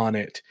forth on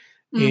it.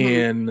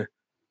 In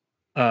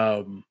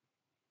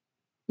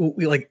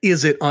like,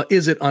 is it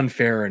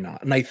unfair or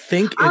not? And I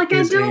think I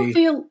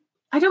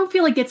don't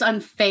feel like it's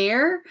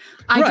unfair.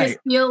 I just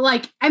feel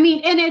like, I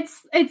mean, and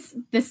it's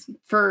this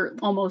for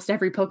almost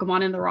every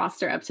Pokemon in the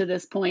roster up to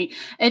this point.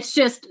 It's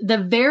just the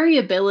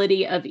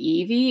variability of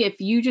Eevee.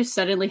 If you just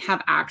suddenly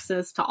have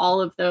access to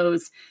all of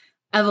those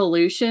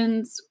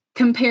evolutions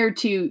compared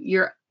to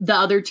the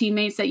other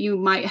teammates that you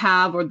might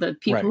have, or the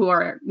people who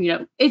are,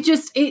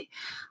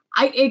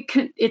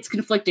 it's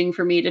conflicting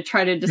for me to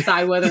try to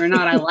decide whether or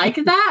not I like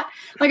that.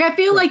 Like, I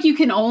feel like you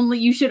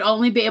should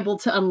only be able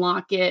to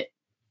unlock it.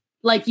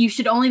 Like, you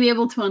should only be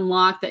able to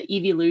unlock the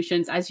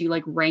evolutions as you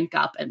like rank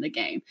up in the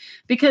game,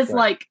 because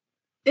like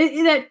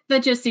that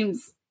just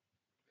seems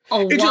a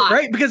lot,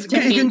 right? Because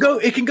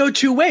it can go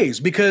two ways.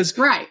 Because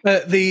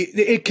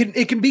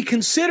it can be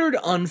considered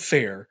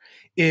unfair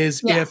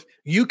if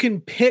you can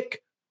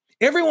pick.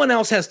 Everyone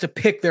else has to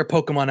pick their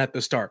Pokemon at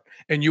the start,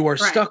 and you are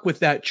stuck with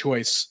that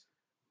choice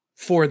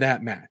for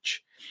that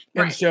match.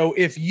 And so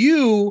if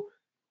you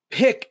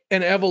pick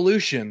an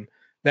evolution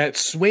that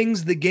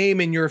swings the game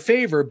in your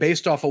favor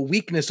based off a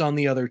weakness on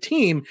the other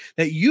team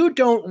that you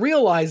don't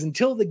realize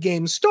until the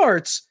game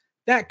starts,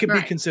 that could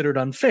be considered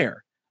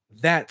unfair.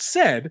 That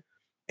said,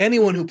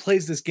 anyone who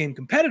plays this game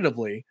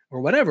competitively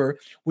or whatever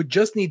would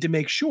just need to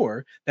make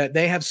sure that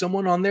they have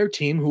someone on their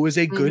team who is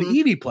a good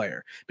Eevee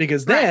player.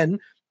 Because then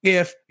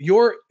if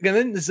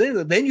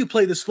then you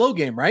play the slow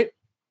game, right?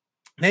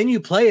 Then you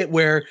play it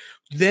where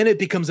then it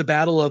becomes a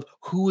battle of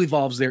who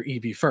evolves their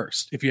Eevee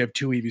first if you have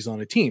two Eevees on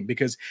a team.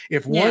 Because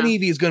if one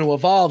Eevee is going to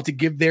evolve to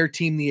give their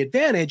team the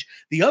advantage,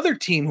 the other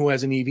team who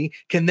has an Eevee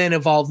can then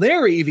evolve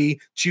their Eevee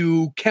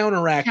to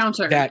counteract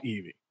that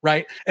Eevee.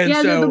 Right. And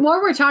so the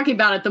more we're talking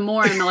about it, the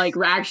more I'm like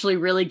actually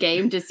really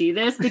game to see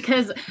this,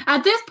 because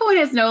at this point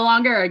it's no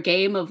longer a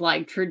game of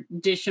like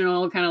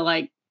traditional kind of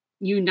like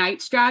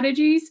unite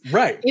strategies.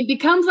 Right. It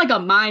becomes like a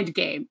mind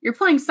game. You're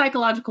playing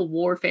psychological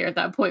warfare at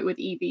that point with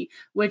Eevee,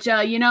 which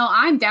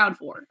I'm down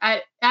for.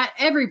 At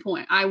every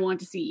point, I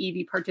want to see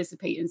Eevee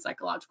participate in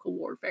psychological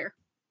warfare.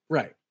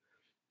 Right.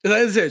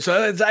 That's it.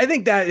 So I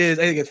think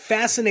it's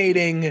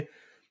fascinating.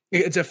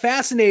 It's a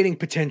fascinating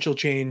potential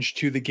change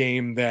to the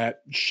game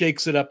that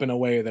shakes it up in a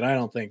way that I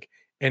don't think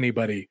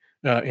anybody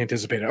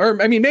anticipated.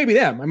 Or I mean, maybe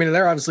them. I mean,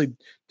 they're obviously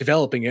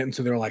developing it, and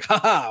so they're like,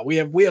 "Ha, we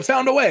have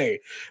found a way."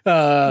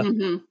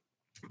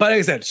 But like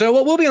I said, so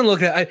we'll be on the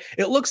lookout.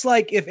 It looks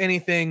like, if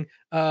anything,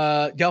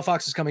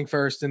 Delphox is coming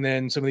first, and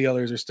then some of the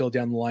others are still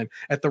down the line.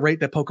 At the rate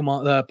that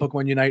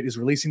Pokemon Unite is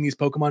releasing these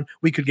Pokemon,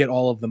 we could get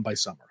all of them by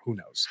summer. Who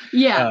knows?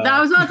 Yeah,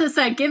 I was about to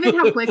say, given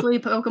how quickly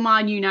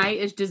Pokemon Unite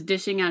is just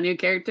dishing out new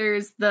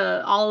characters,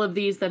 all of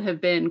these that have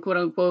been quote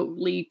unquote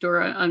leaked or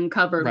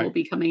uncovered will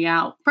be coming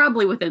out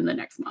probably within the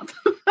next month.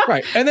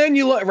 Right, and then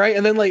you look right,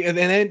 and then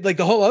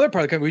the whole other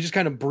part of the we just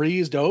kind of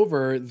breezed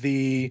over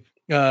the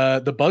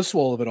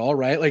Buzzwole of it all,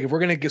 right? Like, if we're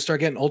gonna start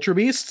getting Ultra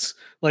Beasts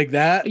like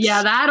that,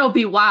 that'll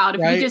be wild.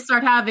 If we just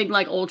start having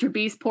like Ultra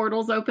Beast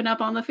portals open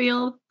up on the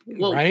field,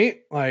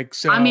 right? Like,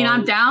 so I mean,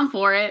 I'm down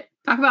for it.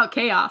 Talk about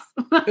chaos.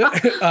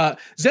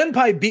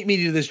 Zenpai beat me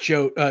to this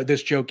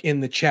joke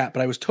in the chat,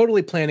 but I was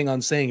totally planning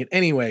on saying it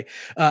anyway.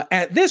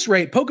 At this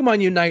rate,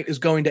 Pokemon Unite is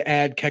going to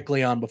add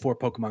Kecleon before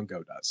Pokemon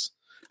Go does.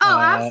 Oh,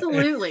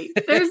 absolutely.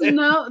 There's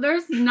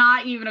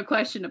not even a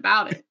question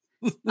about it.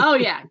 Oh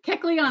yeah,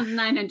 Kecleon's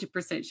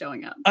 900%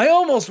 showing up. I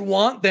almost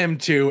want them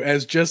to,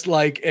 as just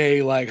like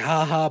a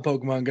haha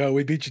Pokemon Go,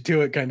 we beat you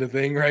to it kind of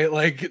thing, right?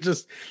 Like,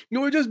 it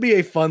would just be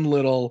a fun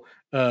little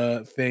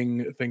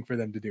thing for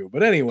them to do.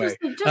 But anyway,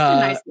 just a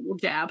nice little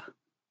jab.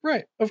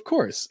 Right, of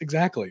course,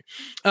 exactly.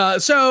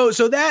 So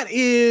that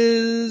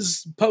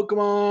is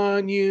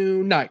Pokemon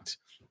Unite.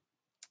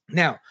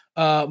 Now,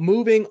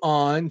 moving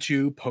on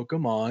to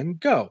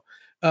Pokemon Go.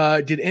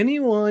 Did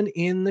anyone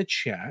in the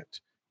chat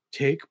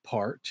take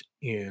part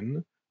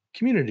in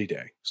Community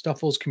Day,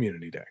 Stuffle's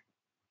Community Day?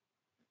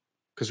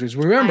 Because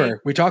remember,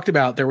 we talked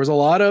about there was a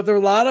lot of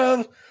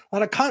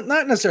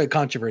not necessarily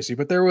controversy,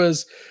 but there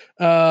was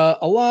a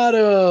lot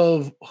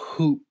of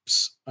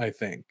hoops, I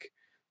think,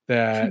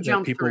 that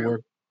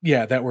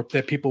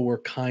people were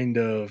kind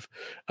of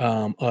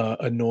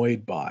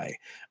annoyed by.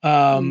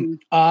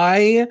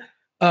 I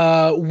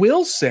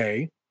will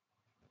say,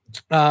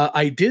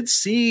 I did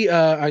see.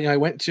 I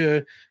went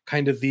to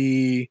kind of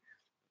the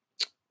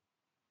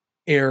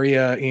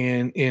area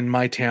in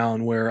my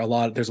town where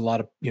there's a lot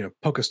of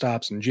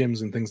Pokestops and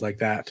gyms and things like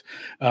that.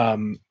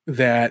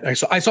 That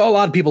I saw a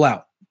lot of people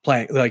out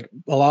playing, like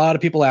a lot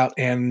of people out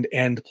and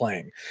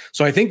playing.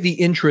 So I think the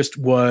interest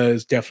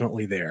was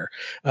definitely there.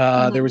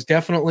 There was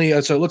definitely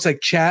so it looks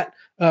like chat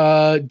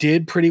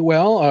did pretty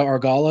well.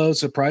 Argalo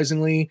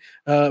surprisingly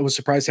was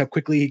surprised how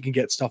quickly he can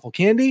get Stuffle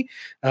Candy.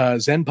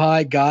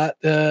 Zenpai got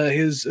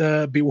his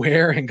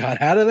Beware and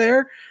got out of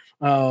there.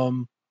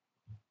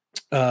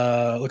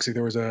 Looks like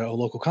there was a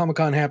local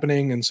Comic-Con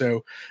happening, and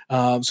so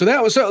that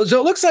was so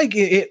it looks like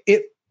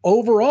it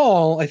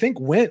overall I think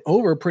went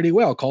over pretty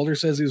well. Calder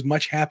says he was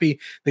much happy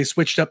they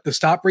switched up the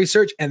stop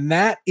research, and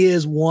that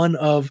is one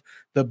of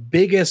the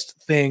biggest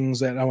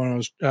things that when I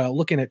was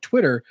looking at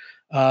Twitter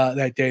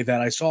that day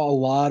that I saw a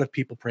lot of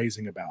people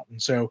praising about.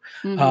 And so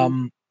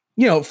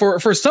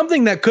for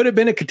something that could have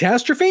been a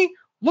catastrophe,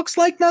 looks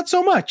like not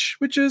so much,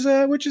 which is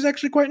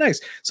actually quite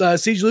nice. So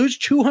Siege Luge,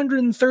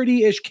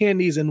 230-ish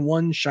candies and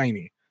one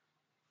shiny.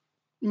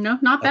 No,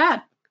 not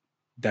bad.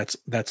 That's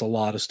a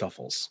lot of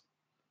Stuffles.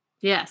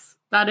 Yes,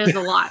 that is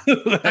a lot.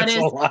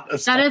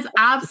 That is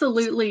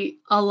absolutely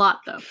a lot,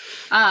 though.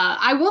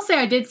 I will say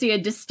I did see a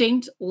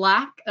distinct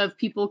lack of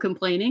people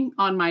complaining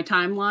on my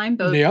timeline,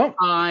 both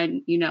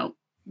on,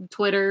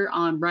 Twitter,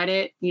 on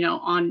Reddit,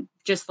 on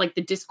just like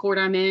the Discord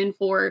I'm in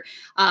for,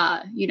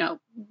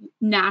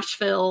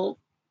 Nashville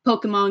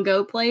Pokemon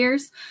Go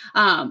players.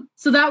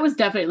 So that was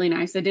definitely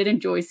nice. I did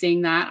enjoy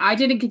seeing that. I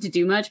didn't get to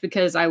do much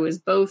because I was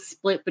both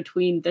split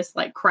between this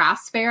like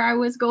crafts fair I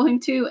was going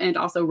to and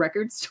also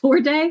record store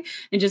day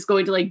and just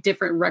going to like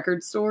different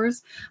record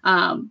stores.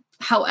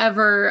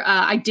 However,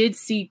 I did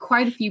see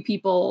quite a few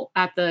people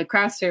at the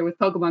crafts fair with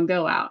Pokemon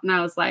Go out. And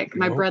I was like,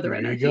 my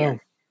brethren are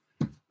here.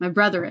 My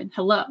brethren,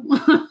 hello.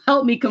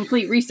 Help me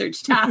complete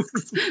research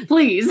tasks,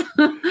 please.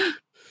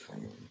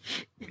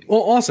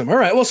 Well, awesome. All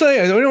right. Well, so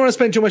yeah, we don't want to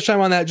spend too much time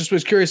on that. Just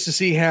was curious to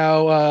see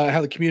how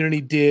the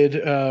community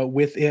did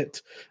with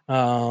it.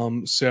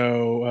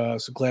 So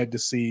glad to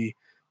see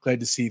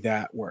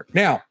that work.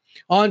 Now,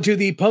 on to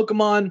the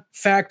Pokemon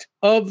fact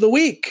of the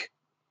week.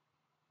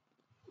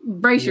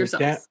 Brace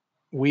yourselves.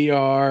 We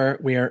are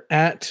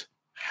at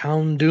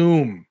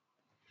Houndoom,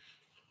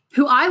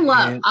 who I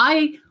love.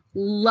 I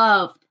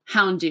loved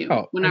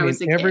Houndoom when I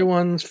was a kid.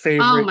 Everyone's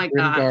favorite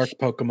dark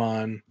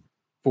Pokemon.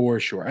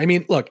 For sure. I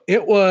mean, look,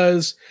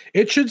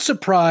 it should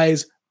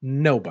surprise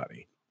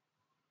nobody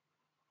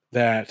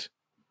that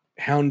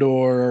Houndour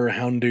or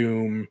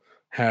Houndoom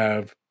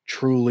have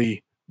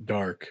truly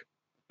dark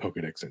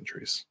Pokedex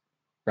entries,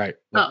 right?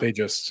 Like they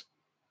just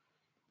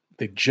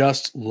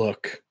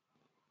look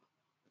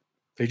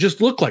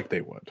like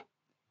they would,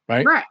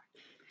 right? Right.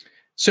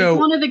 So it's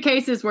one of the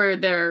cases where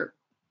their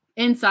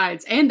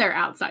insides and their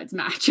outsides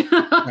match.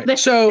 Right.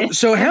 So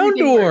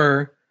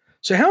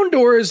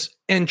Houndour's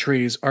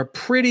entries are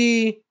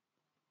pretty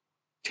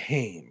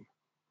tame,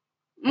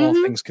 all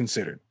things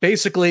considered.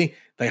 Basically,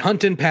 they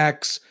hunt in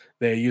packs.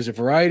 They use a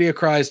variety of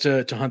cries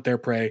to hunt their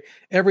prey.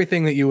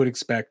 Everything that you would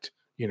expect,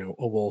 a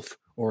wolf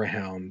or a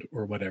hound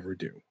or whatever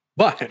do.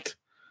 But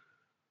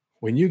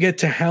when you get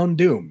to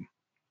Houndoom's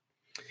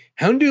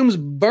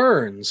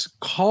burns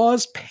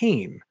cause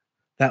pain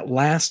that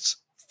lasts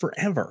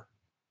forever.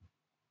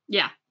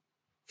 Yeah.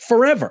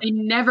 Forever. They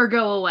never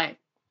go away.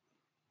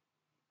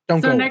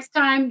 So next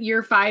time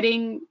you're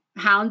fighting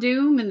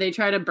Houndoom and they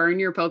try to burn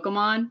your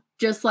Pokemon,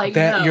 just like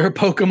that, your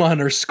Pokemon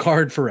are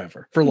scarred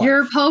forever for life.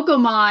 Your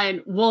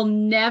Pokemon will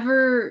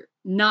never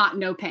not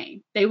know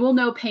pain. They will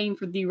know pain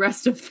for the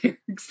rest of their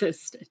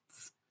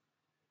existence.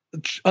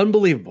 It's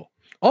unbelievable.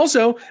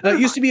 Also,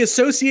 it used to be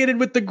associated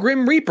with the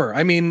Grim Reaper.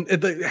 I mean,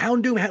 the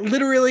Houndoom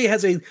literally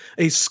has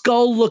a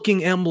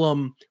skull-looking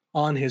emblem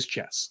on his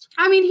chest.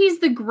 I mean, he's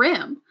the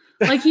Grim.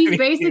 Like, he's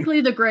basically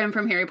the Grim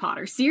from Harry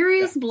Potter.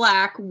 Sirius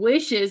Black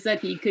wishes that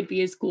he could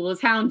be as cool as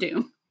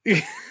Houndoom.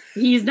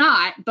 He's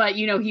not, but,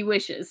 he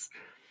wishes.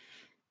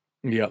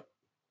 Yep.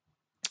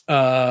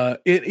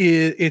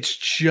 It's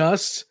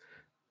just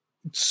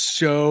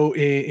so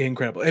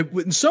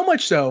incredible. So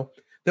much so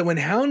that when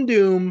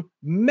Houndoom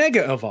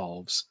Mega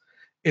Evolves,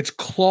 its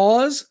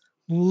claws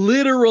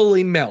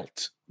literally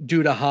melt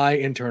due to high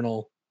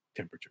internal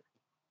temperature.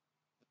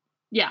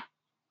 Yeah.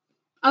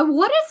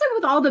 What is it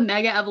with all the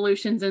mega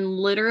evolutions and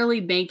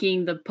literally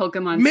making the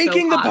Pokemon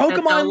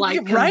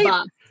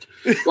right?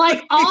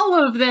 Like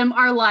all of them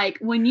are like,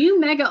 when you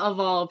mega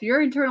evolve, your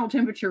internal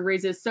temperature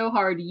raises so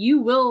hard you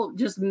will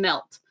just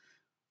melt.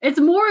 It's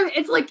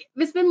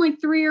been like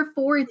 3 or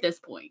 4 at this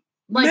point.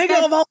 Like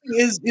mega evolving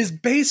is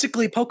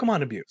basically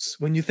Pokemon abuse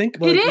when you think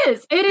about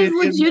it. It is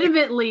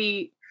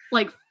legitimately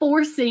like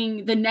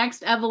forcing the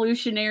next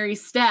evolutionary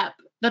step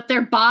that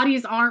their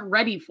bodies aren't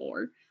ready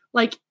for.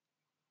 Like,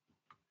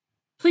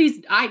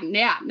 please,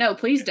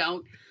 please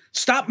don't.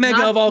 Stop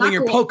mega evolving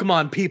your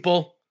Pokemon,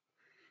 people.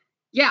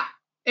 Yeah,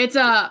 it's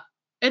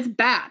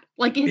bad.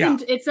 Like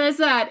it says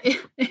that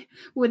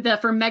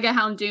for Mega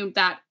Houndoom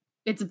that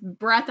its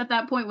breath at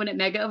that point when it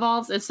mega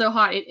evolves is so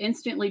hot it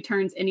instantly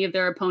turns any of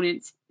their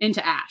opponents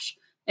into ash,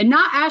 and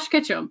not Ash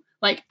Ketchum,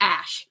 like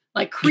ash,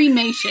 like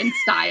cremation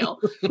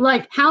style,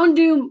 like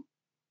Houndoom.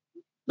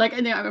 Like,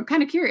 and I'm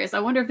kind of curious. I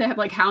wonder if they have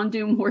like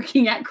Houndoom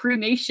working at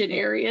cremation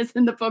areas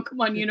in the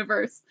Pokemon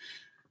universe.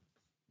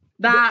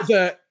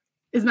 That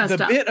is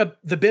messed up.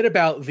 The bit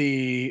about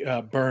the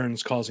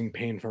burns causing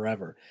pain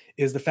forever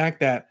is the fact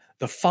that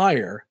the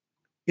fire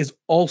is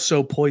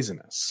also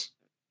poisonous.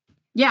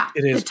 Yeah.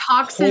 It is the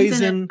toxins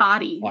poison in its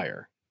body.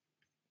 fire.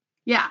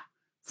 Yeah.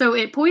 So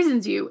it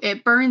poisons you,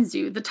 it burns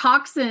you. The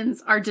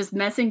toxins are just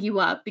messing you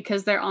up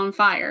because they're on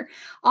fire.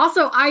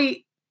 Also,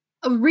 I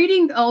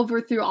reading over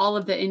through all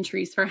of the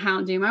entries for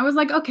Houndoom, I was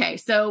like, okay,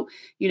 so,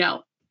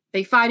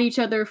 they fight each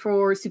other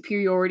for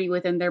superiority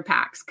within their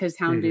packs because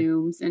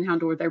Houndooms and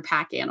Houndour, they're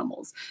pack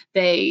animals.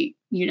 They,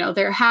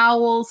 their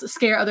howls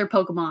scare other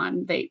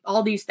Pokemon,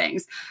 all these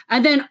things.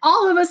 And then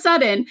all of a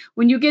sudden,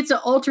 when you get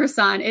to Ultra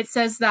Sun, it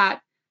says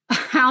that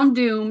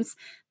Houndooms,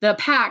 the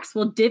packs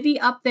will divvy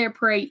up their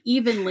prey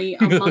evenly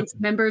amongst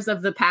members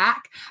of the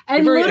pack.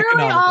 And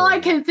literally all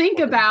I can think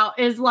about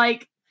is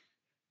like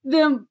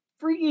them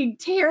freaking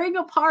tearing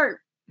apart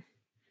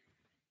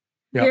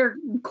their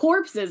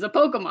corpses of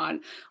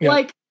Pokemon. Yep.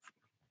 Like,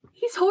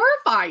 he's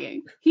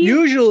horrifying.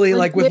 Usually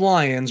like with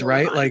lions,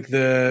 right? Like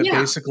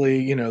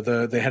basically,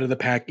 the head of the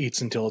pack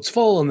eats until it's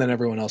full and then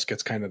everyone else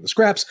gets kind of the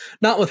scraps.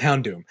 Not with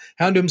Houndoom.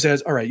 Houndoom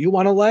says, all right, you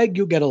want a leg,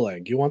 you get a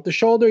leg. You want the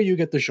shoulder, you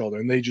get the shoulder.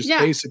 And they just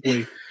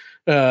basically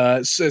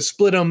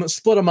split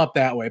them up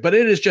that way. But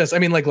it is just, I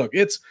mean, like, look,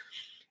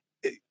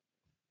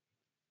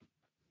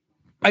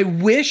 I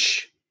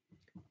wish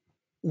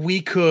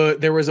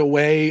there was a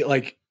way,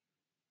 like,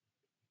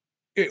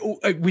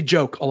 we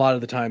joke a lot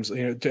of the times, on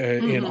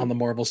the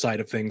Marvel side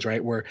of things,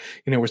 right? Where,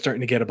 we're starting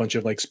to get a bunch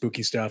of like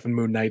spooky stuff and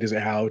Moon Knight is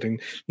out and,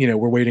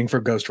 we're waiting for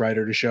Ghost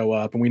Rider to show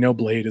up and we know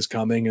Blade is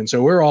coming. And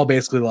so we're all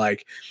basically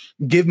like,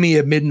 give me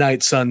a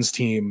Midnight Suns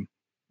team,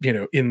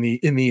 in the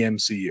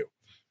MCU.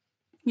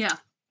 Yeah.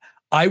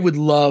 I would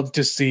love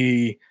to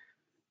see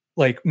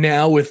like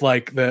now with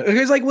like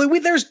because like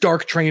there's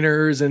dark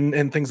trainers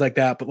and things like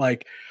that, but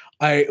like,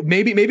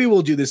 maybe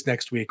we'll do this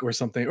next week or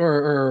something,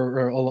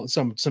 or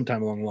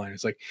sometime along the line.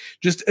 It's like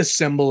just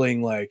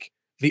assembling like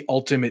the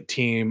ultimate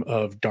team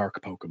of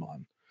dark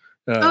Pokemon.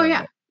 And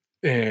I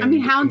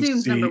mean,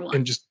 Houndoom's number one.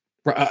 And just,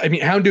 I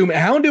mean,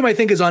 Houndoom, I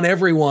think is on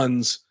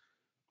everyone's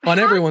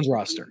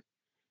roster.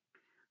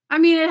 I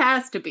mean, it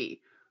has to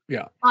be.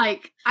 Yeah.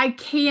 Like I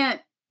can't.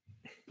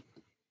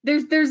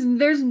 There's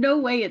no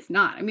way it's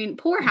not. I mean,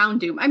 poor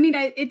Houndoom. I mean,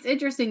 it's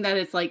interesting that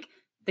it's like.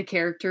 The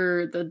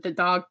character, the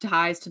dog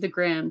ties to the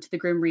Grim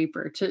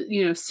Reaper,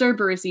 to,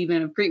 Cerberus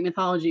even of Greek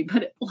mythology.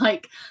 But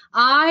like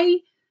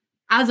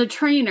as a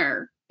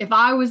trainer, if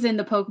I was in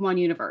the Pokemon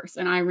universe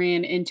and I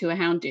ran into a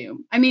Houndoom,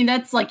 I mean,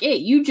 that's like it.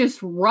 You just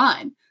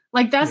run.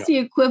 Like that's the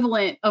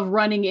equivalent of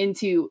running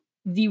into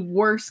the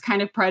worst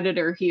kind of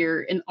predator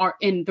here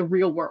in the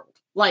real world.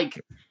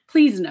 Like,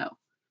 please no.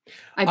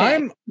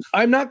 I'm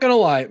not gonna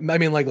lie. I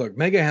mean, like, look,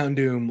 Mega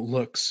Houndoom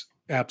looks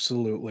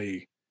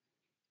absolutely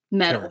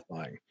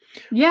terrifying.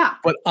 Yeah.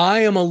 But I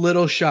am a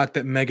little shocked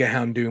that Mega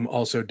Houndoom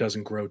also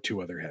doesn't grow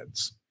 2 other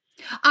heads.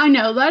 I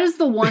know. That is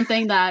the one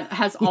thing that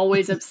has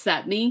always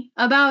upset me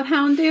about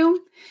Houndoom.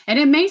 And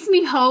it makes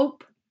me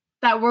hope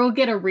that we'll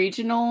get a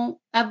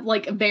regional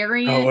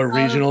variant. Oh, a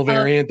regional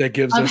variant that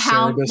gives us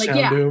Cerebus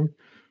Houndoom?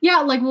 Yeah,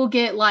 like we'll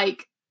get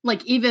like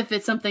even if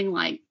it's something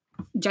like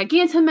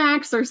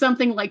Gigantamax or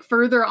something like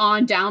further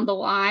on down the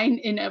line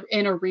in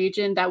a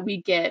region that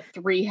we get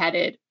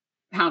 3-headed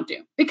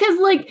Houndoom. Because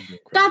like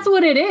that's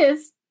what it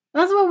is.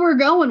 That's what we're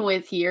going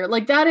with here.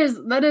 Like that is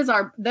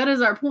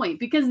our point,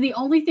 because the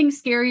only thing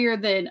scarier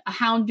than a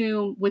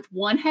Houndoom with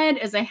 1 head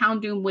is a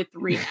Houndoom with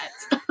 3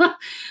 heads.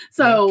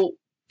 So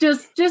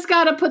just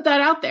got to put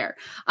that out there.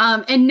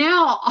 And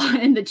now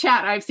in the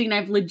chat,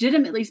 I've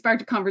legitimately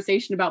sparked a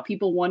conversation about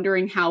people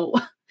wondering how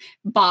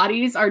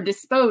bodies are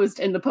disposed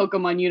in the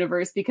Pokemon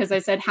universe, because I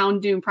said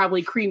Houndoom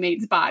probably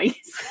cremates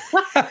bodies.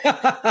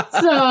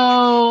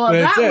 So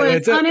that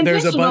was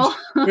unintentional.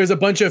 There's a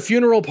bunch of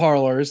funeral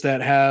parlors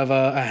that have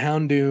a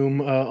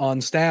Houndoom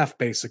on staff,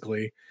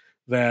 basically.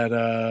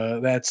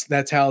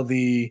 That's how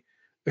the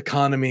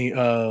economy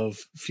of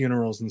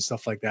funerals and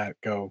stuff like that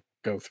go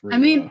through. I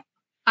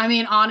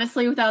mean,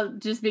 honestly, without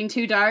just being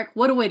too dark,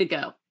 what a way to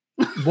go.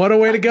 What a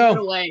way to go.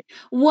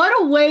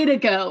 What a way to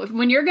go.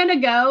 When you're going to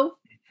go,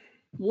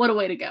 what a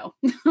way to go.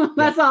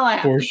 That's all I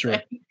have to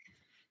say.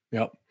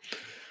 Yep.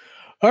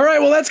 All right.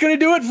 Well, that's going to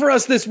do it for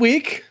us this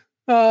week.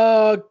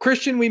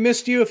 Christian, we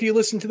missed you. If you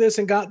listened to this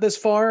and got this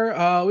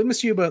far, we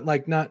missed you, but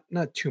like not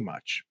too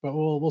much, but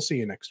we'll see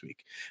you next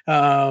week.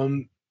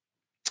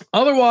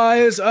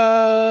 Otherwise,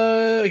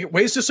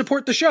 ways to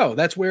support the show.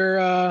 That's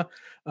where,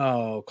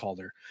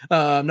 Calder.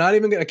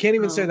 I can't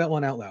even say that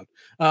one out loud.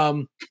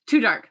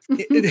 Too dark.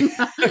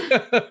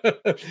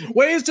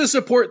 Ways to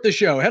support the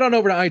show. Head on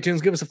over to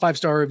iTunes, give us a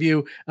 5-star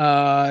review.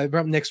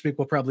 Next week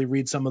we'll probably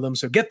read some of them.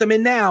 So get them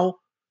in now.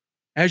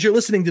 As you're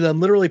listening to them,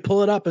 literally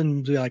pull it up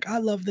and be like, I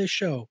love this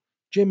show.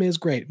 Jim is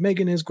great.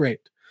 Megan is great.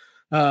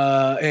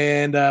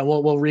 And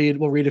we'll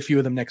read a few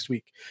of them next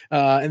week.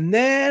 And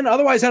then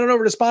otherwise head on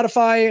over to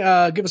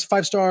Spotify, give us a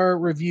 5-star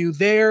review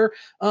there.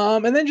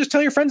 And then just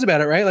tell your friends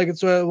about it, right? Like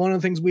it's one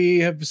of the things we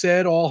have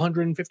said all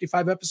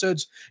 155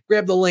 episodes.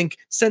 Grab the link,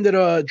 send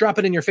it, drop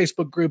it in your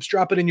Facebook groups,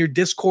 drop it in your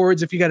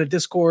Discords. If you got a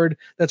Discord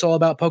that's all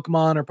about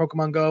Pokemon or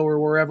Pokemon Go or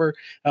wherever,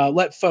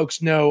 let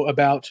folks know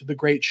about the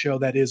great show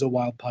that is A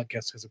Wild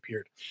Podcast Has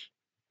Appeared.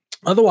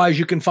 Otherwise,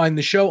 you can find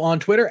the show on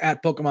Twitter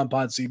at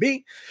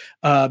PokemonPodCB.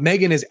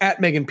 Megan is at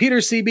Megan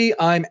Peters CB.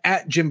 I'm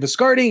at Jim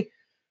Viscardi.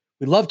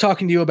 We love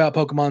talking to you about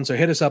Pokemon, so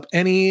hit us up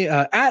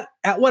at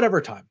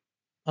whatever time.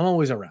 I'm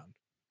always around.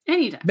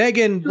 Anytime.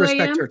 Megan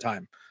respects her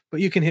time,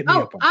 but you can hit me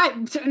up.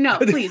 No,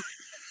 please.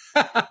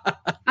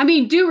 I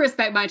mean, do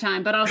respect my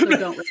time, but also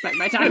don't respect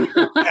my time.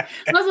 That's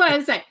what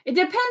I say. It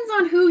depends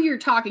on who you're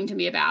talking to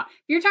me about.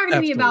 If you're talking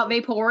to me about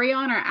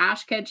Vaporeon or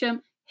Ash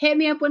Ketchum, hit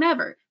me up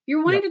whenever. If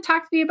you're wanting to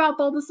talk to me about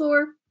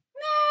Bulbasaur,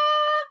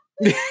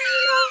 whatever.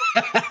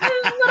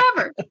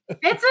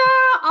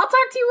 I'll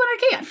talk to you when I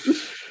can.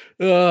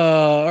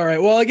 All right.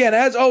 Well, again,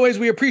 as always,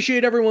 we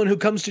appreciate everyone who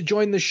comes to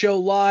join the show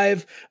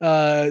live.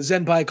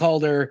 Zenpai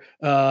Calder,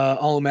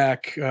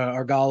 Alamak,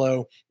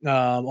 Argalo,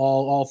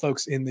 all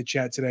folks in the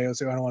chat today. I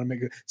don't want to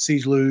make a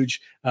Siege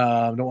Luge.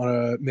 Don't want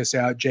to miss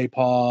out J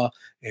Paw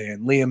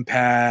and Liam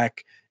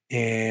Pack.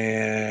 And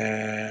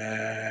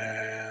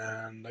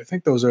I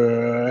think those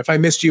are, if I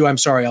missed you, I'm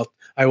sorry.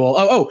 I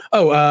will.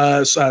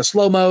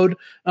 Slow Mode,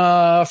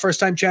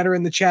 first time chatter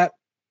in the chat.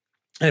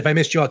 And if I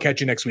missed you, I'll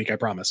catch you next week. I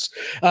promise.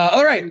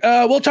 All right.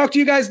 We'll talk to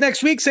you guys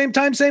next week. Same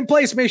time, same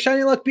place. May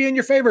shiny luck be in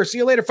your favor. See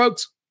you later,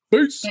 folks.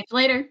 Peace. Catch you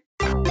later.